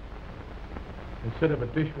millionaire instead of a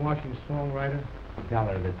dishwashing songwriter? Tell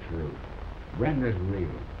her the truth. Brenda's real,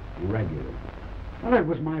 regular. Well, it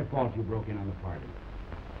was my fault you broke in on the party.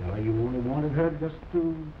 Tell her you only wanted her just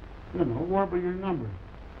to, warble your number.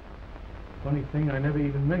 Funny thing, I never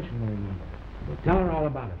even mentioned my number. Well, tell her all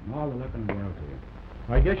about it and all the luck in the world to you.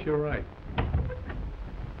 I guess you're right.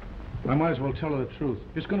 I might as well tell her the truth.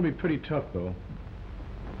 It's going to be pretty tough, though.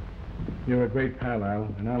 You're a great pal,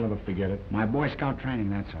 Al, and I'll never forget it. My Boy Scout training,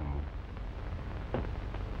 that's all.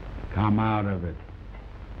 Come out of it.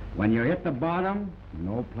 When you hit the bottom,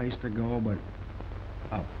 no place to go but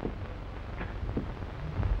up.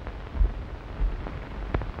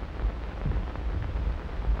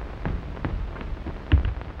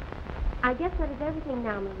 I guess that is everything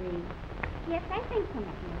now, Marie. Yes, I think so,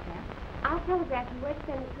 Mademoiselle. I'll telegraph you where to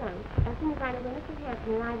send the trunk as soon as I know where Mr.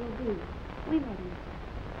 Hampton and I will be. Oui,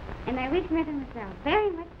 Mademoiselle. And I wish Mademoiselle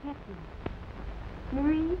very much happiness.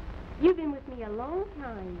 Marie, you've been with me a long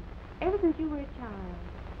time, ever since you were a child.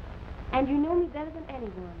 And you know me better than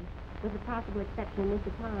anyone, with the possible exception of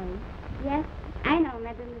Mr. Pine. Yes, I know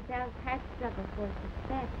Mademoiselle's hard struggle for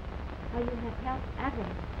success, how you have helped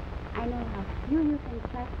others. I know how few you can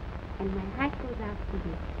trust, and my heart goes out to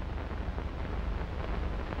you.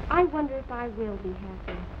 I wonder if I will be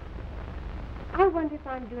happy. I wonder if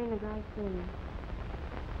I'm doing the right thing.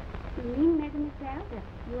 You mean, Mademoiselle, that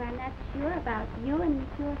you are not sure about you and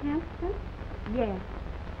Monsieur Hampton? Yes.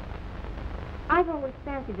 I've always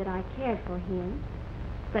fancied that I cared for him.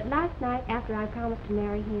 But last night, after I promised to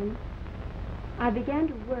marry him, I began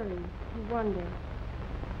to worry, to wonder.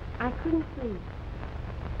 I couldn't sleep.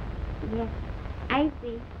 Yes, I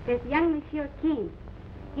see. This young Monsieur King,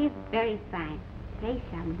 he's very fine, very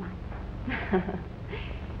charmant.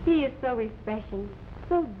 He is so refreshing,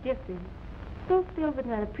 so different, so filled with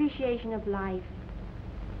an appreciation of life.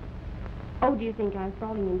 Oh, do you think I'm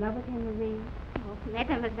falling in love with him, Marie? Oh,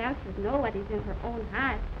 Mademoiselle should know what is in her own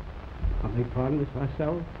heart. I beg pardon, Miss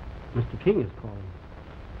Marcel. Mr. King is calling.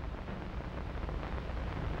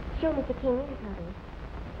 Show Mr. King in, honey.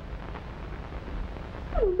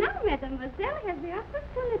 Oh, now Mademoiselle has the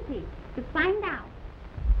opportunity to find out.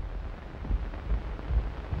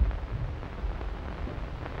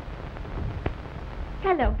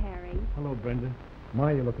 Hello, Harry. Hello, Brenda.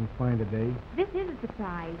 My, you're looking fine today. This is a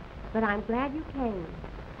surprise, but I'm glad you came.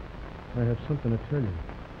 I have something to tell you.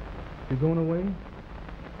 You going away?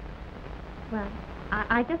 Well,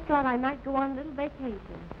 I just thought I might go on a little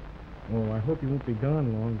vacation. Oh, I hope you won't be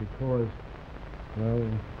gone long because, well,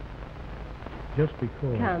 just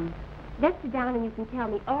because. Come, let's sit down and you can tell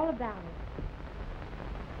me all about it.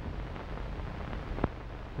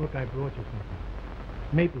 Look, I brought you something.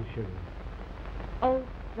 Maple sugar. Oh,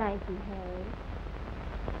 thank you, Harry.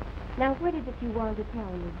 Now, what is it you wanted to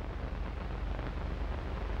tell me?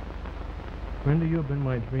 Brenda, you've been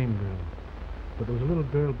my dream girl. But there was a little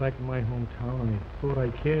girl back in my hometown, and I thought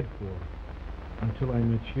I cared for her until I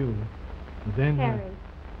met you. And then... Harry,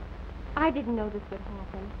 I didn't know this would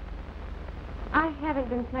happen. I haven't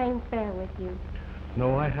been playing fair with you.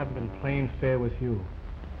 No, I haven't been playing fair with you.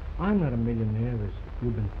 I'm not a millionaire, as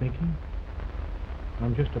you've been thinking.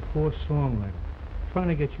 I'm just a poor songwriter, trying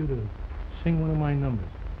to get you to sing one of my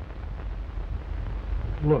numbers.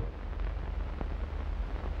 Look.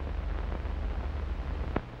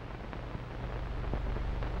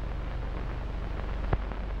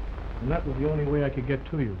 And that was the only way I could get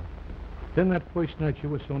to you. Then that first night you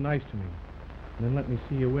were so nice to me. And then let me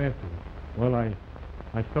see you afterwards. Well, I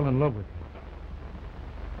fell in love with you.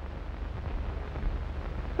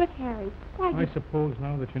 But, Harry, why I suppose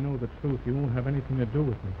now that you know the truth, you won't have anything to do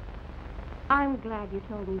with me. I'm glad you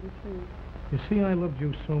told me the truth. You see, I loved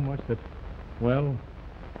you so much that, well,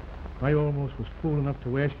 I almost was fool enough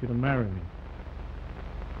to ask you to marry me.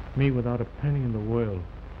 Me without a penny in the world.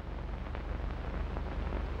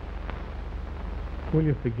 Will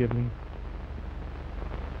you forgive me?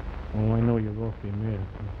 Oh, I know you're awfully mad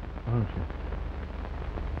at me, aren't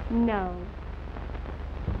you? No.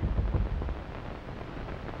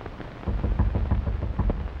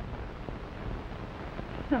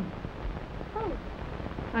 Oh,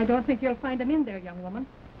 I don't think you'll find him in there, young woman.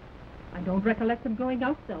 I don't recollect him going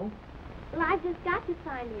out, though. Well, I've just got to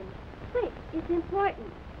find him. Quick, it's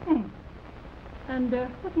important. And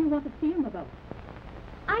what do you want to see him about?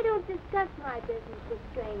 I don't discuss my business with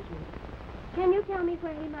strangers. Can you tell me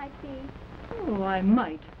where he might be? Oh, I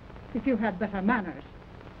might, if you had better manners.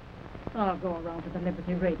 I'll go around to the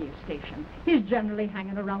Liberty radio station. He's generally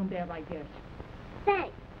hanging around there, I guess.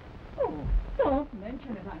 Thanks. Oh, don't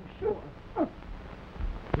mention it, I'm sure. Oh.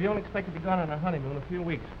 We only expect to be gone on our honeymoon in a few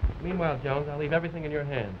weeks. Meanwhile, Jones, I'll leave everything in your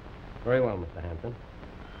hands. Very well, Mr. Hampton.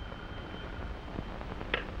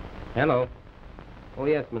 Hello. Oh,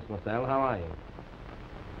 yes, Miss LaSalle, how are you?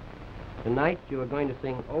 Tonight you are going to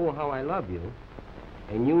sing Oh, How I Love You,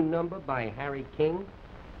 a new number by Harry King.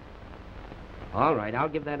 All right, I'll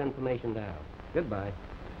give that information down. Goodbye.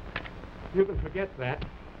 You can forget that.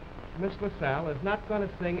 Miss LaSalle is not going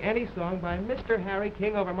to sing any song by Mr. Harry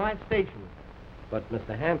King over my station. But,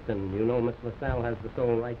 Mr. Hampton, you know Miss LaSalle has the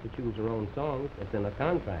sole right to choose her own songs. It's in a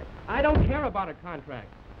contract. I don't care about a contract.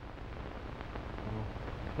 Oh,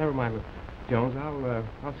 never mind, Jones.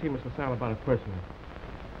 I'll see Miss LaSalle about it personally.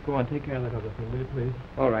 Go on, take care of that other thing, will you, please?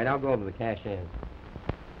 All right, I'll go over to the cash in.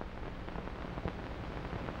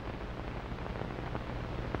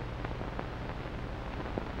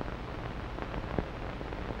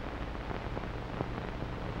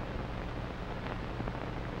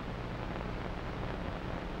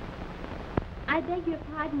 I beg your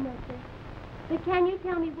pardon, mister, but can you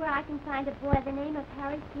tell me where I can find a boy the name of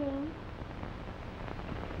Harry King?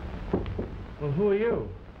 Well, who are you?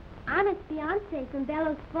 I'm his fiancée from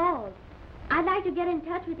Bellows Falls. I'd like to get in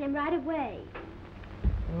touch with him right away.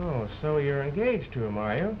 Oh, so you're engaged to him,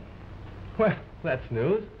 are you? Well, that's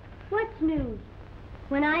news. What's news?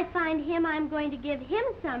 When I find him, I'm going to give him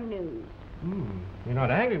some news. You're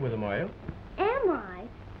not angry with him, are you? Am I?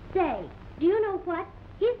 Say, do you know what?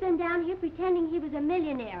 He's been down here pretending he was a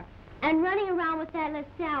millionaire and running around with that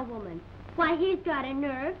LaSalle woman. Why, he's got a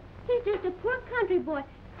nerve. He's just a poor country boy,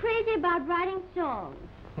 crazy about writing songs.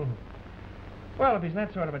 Well, if he's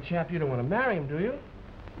that sort of a chap, you don't want to marry him, do you?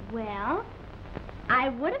 Well, I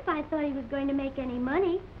would if I thought he was going to make any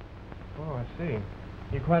money. Oh, I see.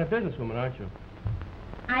 You're quite a businesswoman, aren't you?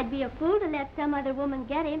 I'd be a fool to let some other woman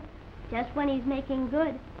get him just when he's making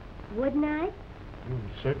good, wouldn't I?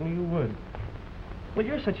 Certainly you would. Well,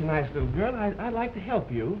 you're such a nice little girl. I'd like to help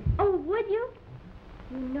you. Oh, would you?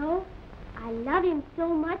 You know, I love him so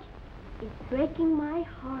much, it's breaking my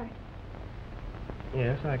heart.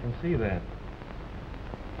 Yes, I can see that.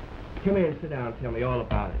 Come here and sit down and tell me all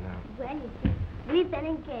about it now. Well, you see, we've been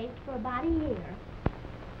engaged for about a year.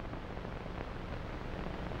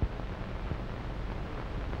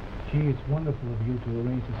 Gee, it's wonderful of you to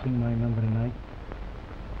arrange to sing my number tonight.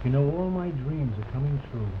 You know, all my dreams are coming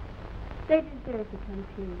true. They deserve to come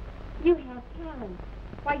true. You have talent.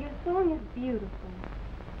 Why, your song is beautiful.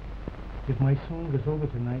 If my song is over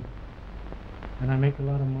tonight and I make a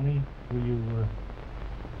lot of money, will you,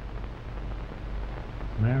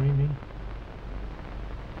 marry me?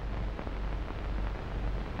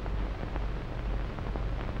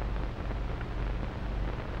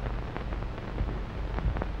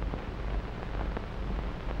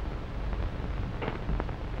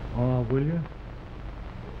 Oh, will you?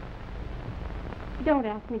 Don't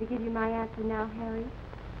ask me to give you my answer now, Harry.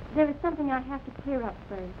 There is something I have to clear up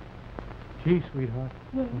first. Gee, sweetheart.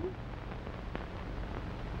 Yes?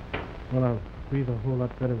 Well, I'll breathe a whole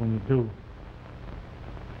lot better when you do.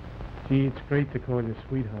 Gee, it's great to call you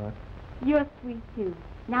sweetheart. You're sweet, too.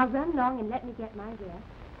 Now run along and let me get my rest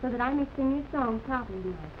so that I may sing your song properly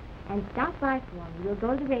tonight. And stop by for me. We'll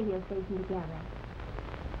go to the radio station together.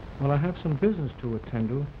 Well, I have some business to attend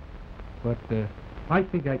to, but I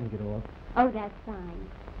think I can get off. Oh, that's fine.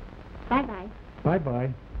 Bye-bye.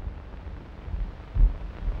 Bye-bye.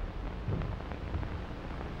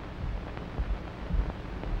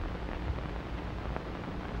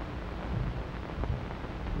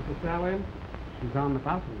 Mrs. Allen? She's on the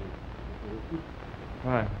balcony.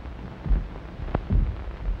 Hi.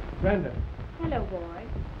 Brenda. Hello, boy.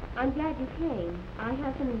 I'm glad you came. I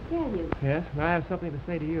have something to tell you. Yes, and I have something to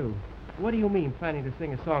say to you. What do you mean, planning to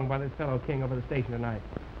sing a song by this fellow King over the station tonight?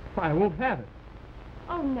 Why, I won't have it.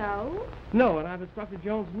 Oh, no? No, and I've instructed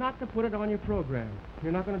Jones not to put it on your program.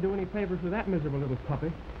 You're not going to do any favors for that miserable little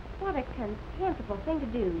puppy. What a contemptible thing to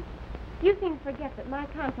do. You seem to forget that my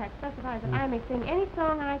contract specifies that I may sing any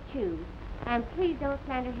song I choose. And please don't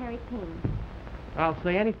slander Harry King. I'll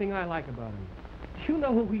say anything I like about him. Do you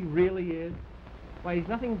know who he really is? Why, he's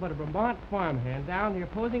nothing but a Vermont farmhand down here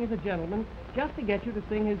posing as a gentleman just to get you to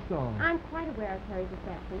sing his song. I'm quite aware of Harry's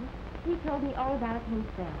affection. He told me all about it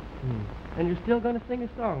himself. And you're still going to sing his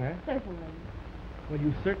song, eh? Certainly. Well,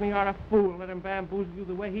 you certainly are a fool to let him bamboozle you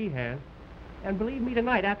the way he has. And believe me,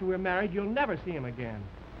 tonight, after we're married, you'll never see him again.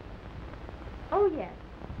 Oh, yes.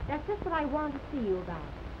 That's just what I wanted to see you about.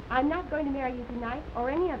 I'm not going to marry you tonight or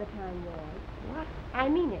any other time, Ward. What? I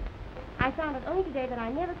mean it. I found out only today that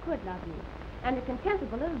I never could love you. And the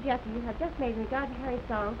contemptible little gesture you have just made in regard to Harry's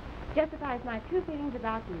song justifies my true feelings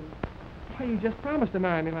about you. Why, you just promised to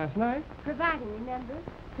marry me last night. Providing, remember?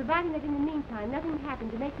 Providing that in the meantime nothing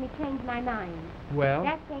happened to make me change my mind. Well?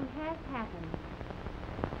 That thing has happened.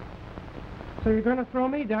 So you're going to throw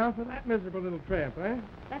me down for that miserable little tramp, eh?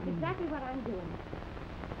 That's exactly what I'm doing.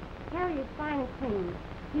 Harry is fine and clean.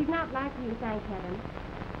 He's not like you, thank heaven.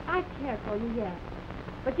 I've cared for you, yes.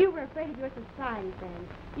 But you were afraid of your society friends.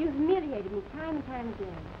 You humiliated me time and time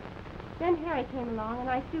again. Then Harry came along, and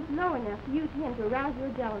I stooped low enough to use him to arouse your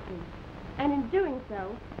jealousy. And in doing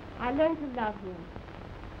so, I learned to love him.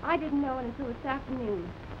 I didn't know it until this afternoon,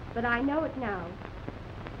 but I know it now.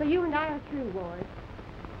 So you and I are true, Ward.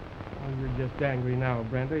 Oh, you're just angry now,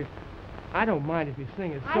 Brenda. I don't mind if you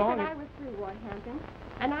sing a song. I said I was through, Ward Hampton,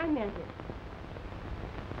 and I meant it.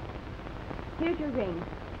 Here's your ring.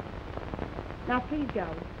 Now, please go.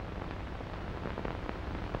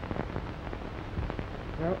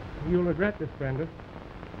 Well, you'll regret this, Brenda.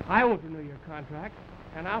 I won't renew your contract,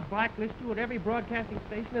 and I'll blacklist you at every broadcasting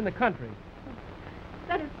station in the country.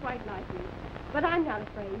 That is quite like you, but I'm not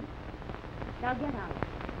afraid. Now get out.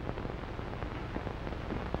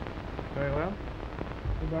 Very well.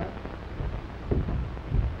 Goodbye.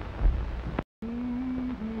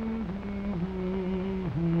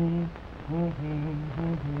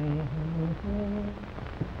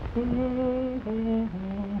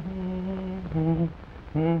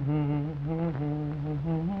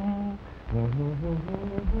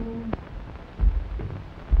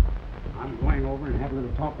 I'm going over and have a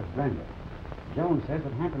little talk with Brenda. Joan says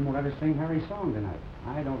that Hampton won't ever sing Harry's song tonight.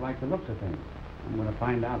 I don't like the looks of things. I'm going to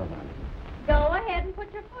find out about it. Go ahead and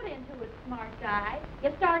put your foot into it, smart guy.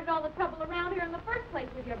 You started all the trouble around here in the first place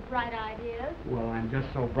with your bright ideas. Well, I'm just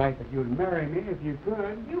so bright that you'd marry me if you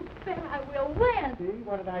could. You bet I will win. See,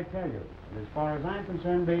 what did I tell you? As far as I'm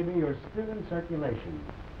concerned, baby, you're still in circulation.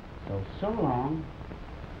 So long.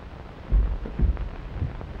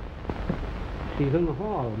 She's in the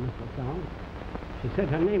hall, Miss LaSalle. She said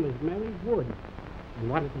her name is Mary Wood and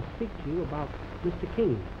wanted to speak to you about Mr.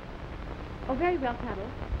 King. Oh, very well, Tuttle.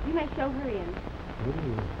 You may show her in.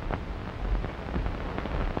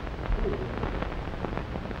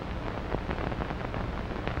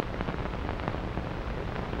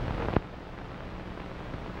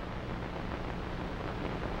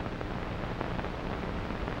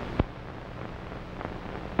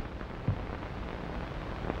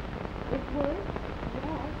 Miss Wood?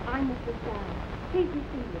 Yes, I'm Miss LaSalle. Please be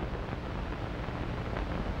seated.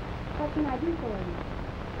 What can I do for you?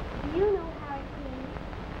 Do you know Harry King?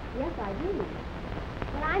 Yes, I do.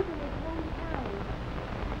 But I'm from his hometown.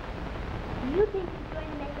 Do you think he's going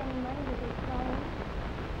to make any money with his song?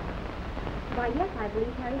 Why, yes, I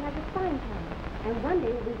believe Harry has a fine talent, and one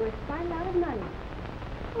day he'll be worth quite a lot of money.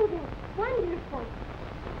 Oh, that's wonderful.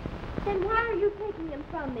 Then why are you taking him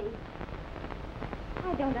from me?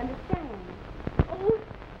 I don't understand. Oh,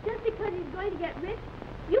 just because he's going to get rich,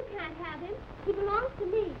 you can't have him. He belongs to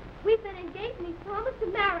me. We've been engaged and he's promised to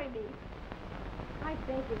marry me. I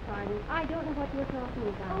beg your pardon. I don't know what you're talking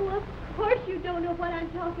about. Oh, of course you don't know what I'm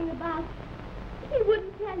talking about. He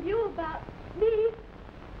wouldn't tell you about me.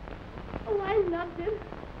 Oh, I loved him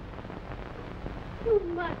too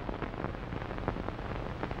much.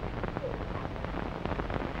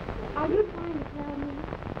 Are you trying to tell me?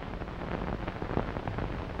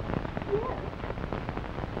 Yes.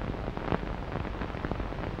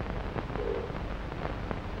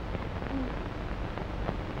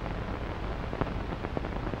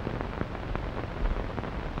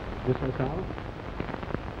 Miss LaSalle?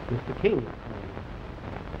 Mr. King is calling.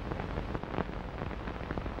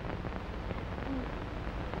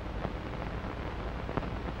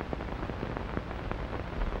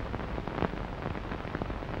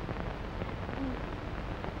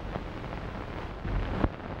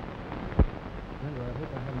 Brenda, I hope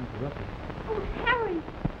I haven't interrupted. Oh, Harry.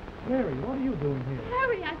 Mary, what are you doing here?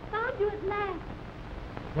 Harry, I found you at last.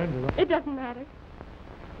 Brenda, It doesn't matter.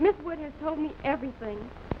 Miss Wood has told me everything.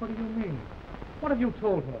 what do you mean? What have you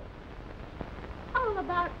told her? All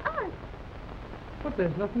about us. But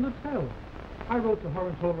there's nothing to tell. I wrote to her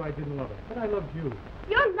and told her I didn't love her, but I loved you.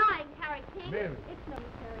 You're lying, Harry King. Mary. It's no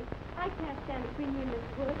use, Harry. I can't stand between you and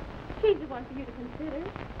Miss Wood. She's the one for you to consider.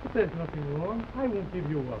 But there's nothing wrong. I won't give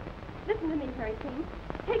you up. Listen to me, Harry King.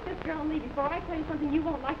 Take this girl and leave before I tell you something you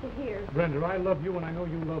won't like to hear. Brenda, I love you and I know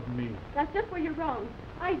you love me. That's just where you're wrong.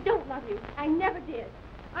 I don't love you. I never did.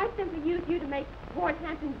 I simply used you to make Ward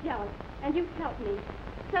Hampton jealous, and you've helped me.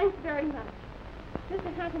 Thanks very much.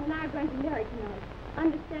 Mr. Hampton and I are going to marry tonight.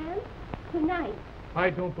 Understand? Tonight. I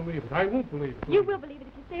don't believe it. I won't believe it. You will believe it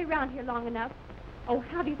if you stay around here long enough. Oh,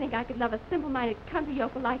 how do you think I could love a simple-minded country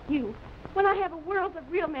yokel like you when I have a world of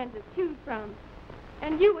real men to choose from?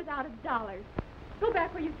 And you without $1. Go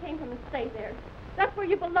back where you came from and stay there. That's where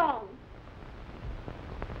you belong.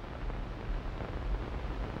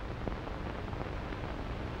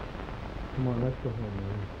 Come on, let's go home,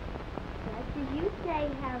 Mary. Just as you say,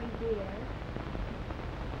 Harry dear.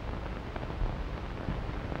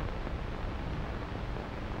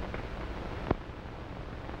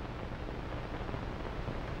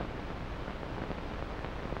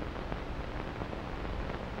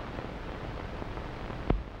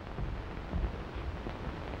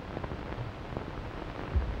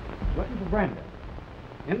 Looking for Brenda.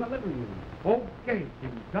 In the living room. Okay, you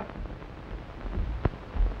got.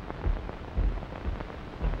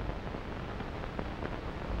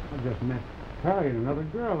 I just met Harry and another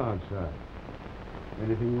girl outside.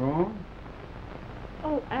 Anything wrong?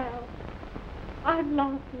 Oh, Al. I've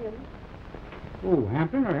lost him. Oh,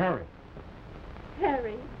 Hampton or Harry?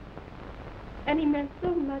 Harry. And he meant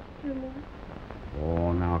so much to me.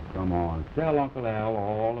 Oh, now, come on. Tell Uncle Al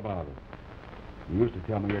all about it. You used to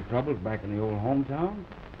tell me your troubles back in the old hometown.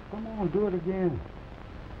 Come on, do it again.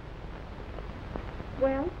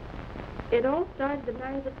 Well, it all started the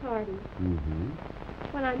night of the party. Mm-hmm.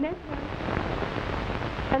 When I met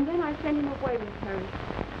her. And then I sent him away with her.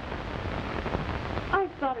 I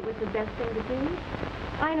thought it was the best thing to do.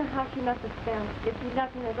 I know how she must have felt if she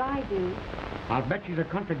loved him as I do. I'll bet she's a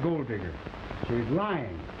country gold digger. She's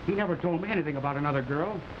lying. He never told me anything about another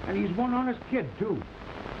girl, and he's one honest kid, too.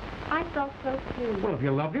 I thought so, too. Well, if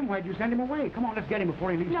you loved him, why'd you send him away? Come on, let's get him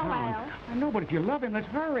before he leaves No, town. Al. I know, but if you love him, let's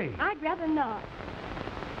hurry. I'd rather not.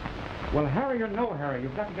 Well, Harry or no Harry,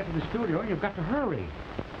 you've got to get to the studio, and you've got to hurry.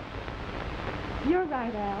 You're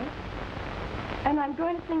right, Al. And I'm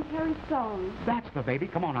going to sing Harry's song. That's the baby.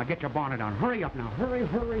 Come on, now, get your bonnet on. Hurry up now. Hurry,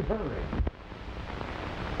 hurry, hurry.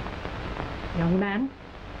 Young man,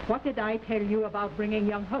 what did I tell you about bringing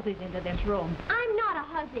young hussies into this room? I'm not a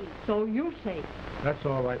hussy. So you say. That's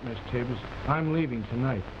all right, Miss Tibbs. I'm leaving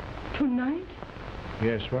tonight. Tonight?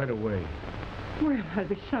 Yes, right away. Well, I'll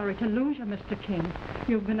be sorry to lose you, Mr. King.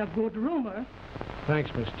 You've been a good roomer.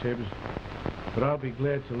 Thanks, Miss Tibbs. But I'll be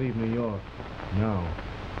glad to leave New York. Now.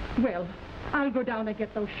 Well, I'll go down and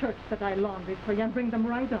get those shirts that I laundered for you and bring them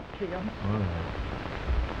right up to you. All right.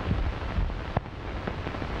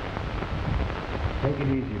 Take it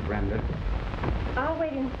easy, Brenda. I'll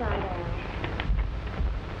wait inside, Al.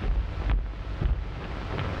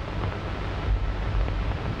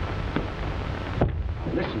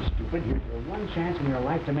 Listen, stupid, here's your one chance in your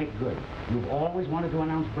life to make good. You've always wanted to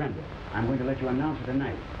announce Brenda. I'm going to let you announce her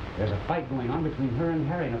tonight. There's a fight going on between her and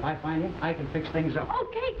Harry, and if I find him, I can fix things up.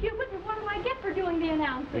 Okay, Cupid, but what do I get for doing the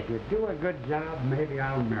announcing? If you do a good job, maybe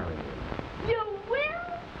I'll marry you. You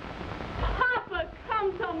will? Papa,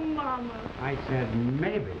 come to Mama. I said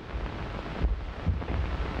maybe.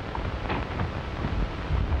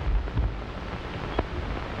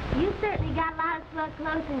 You certainly got a lot of swell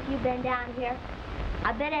clothes since you've been down here.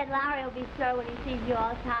 I bet Ed Lowry will be sore when he sees you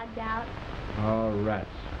all togged out. Oh, rats.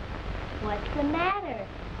 What's the matter?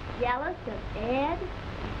 Jealous of Ed?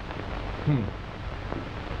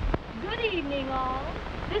 Good evening, all.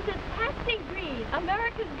 This is Patsy Green,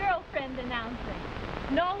 America's Girlfriend, announcing.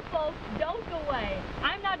 No, folks, don't go away.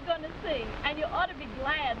 I'm not going to sing, and you ought to be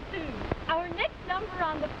glad, too. Our next number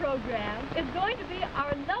on the program is going to be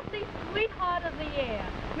our lovely sweetheart of the year,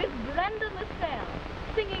 Miss Brenda LaSalle,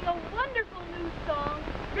 singing a wonderful new song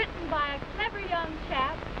written by a clever young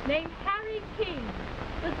chap named Harry King.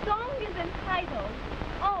 The song is entitled,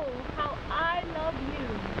 Oh, How I Love You.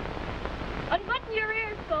 Unbutton your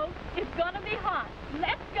ears, folks. It's going to be hot.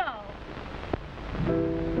 Let's go.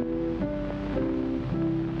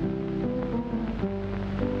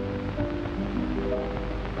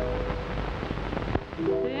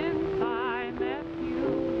 Since I met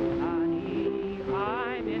you, honey,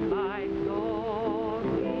 I'm in my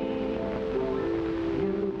glory.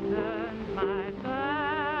 You turned my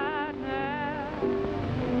sadness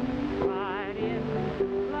right into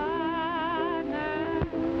gladness.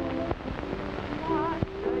 What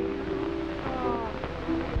are you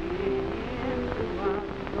talking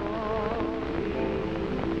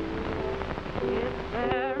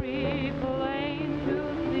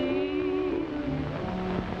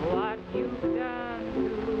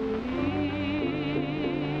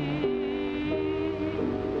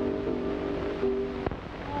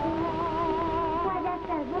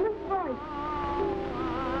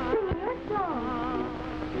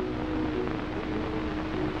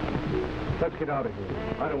Let's get out of here.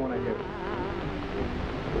 I don't want to hear it.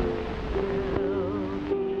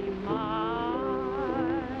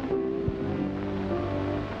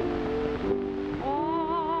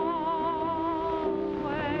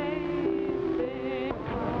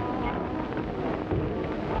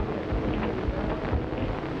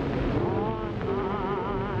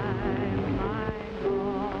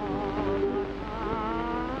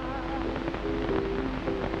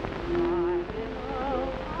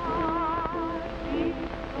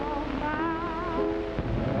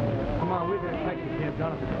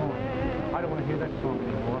 Down at the corner. I don't want to hear that song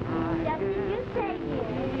anymore. Just as you say,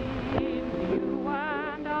 dear. You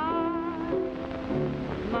and I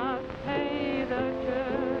must pay the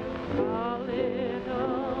church a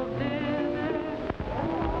little visit. I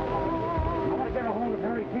want to get a hold of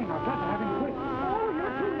Harry King. I've got to have him quick. Oh,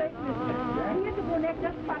 you're too late, mister. You have to go next,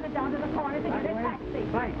 just run it down to the corner to get a taxi.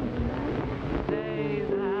 Thanks. Say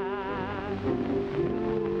that you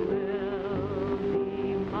will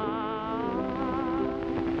be mine.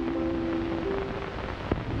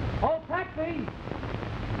 Oh, taxi!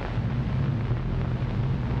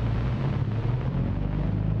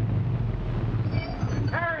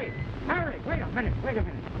 Harry, wait a minute.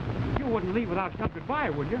 You wouldn't leave without saying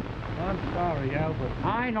goodbye, would you? I'm sorry, Albert.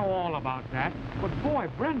 I know all about that. But boy,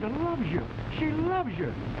 Brenda loves you. She loves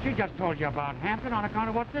you. She just told you about Hampton on account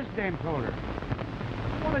of what this dame told her.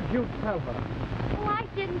 What did you tell her? Oh, I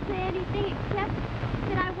didn't say anything except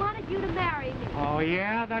that I wanted you to marry me. Oh,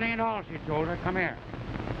 yeah? That ain't all she told her. Come here.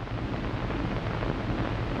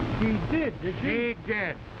 She did she? She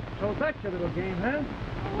did. So that's your little game, huh?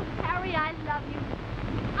 Oh, Harry, I love you.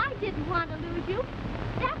 I didn't want to lose you.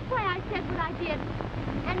 That's why I said what I did.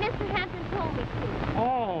 And Mr. Hampton told me to.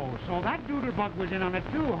 Oh, so that doodlebug was in on it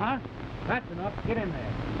too, huh? That's enough. Get in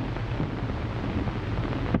there.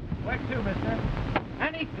 Where to, mister?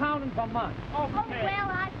 Any town in Vermont. Oh, well,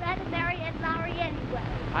 I'd rather marry Ed Lowry anyway.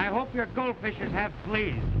 I hope your goldfishes have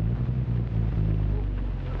fleas.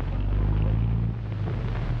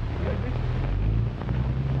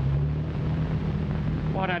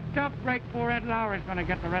 What a tough break poor Ed Lowry's going to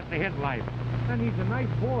get the rest of his life. And he's a nice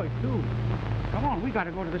boy, too. Come on, we got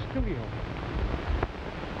to go to the studio.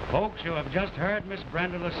 Folks, you have just heard Miss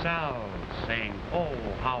Brenda LaSalle sing Oh,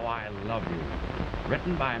 How I Love You,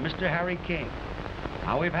 written by Mr. Harry King.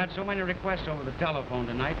 Now, we've had so many requests over the telephone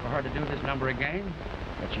tonight for her to do this number again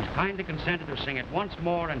that she's kindly consented to sing it once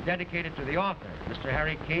more and dedicate it to the author, Mr.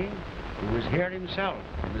 Harry King, who is here himself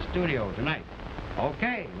in the studio tonight.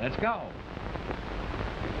 Okay, let's go.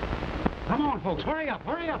 Come on, folks, hurry up,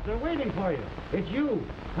 they're waiting for you. It's you,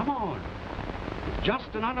 come on. It's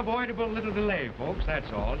just an unavoidable little delay, folks,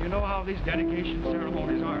 that's all. You know how these dedication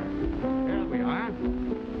ceremonies are. Here we are.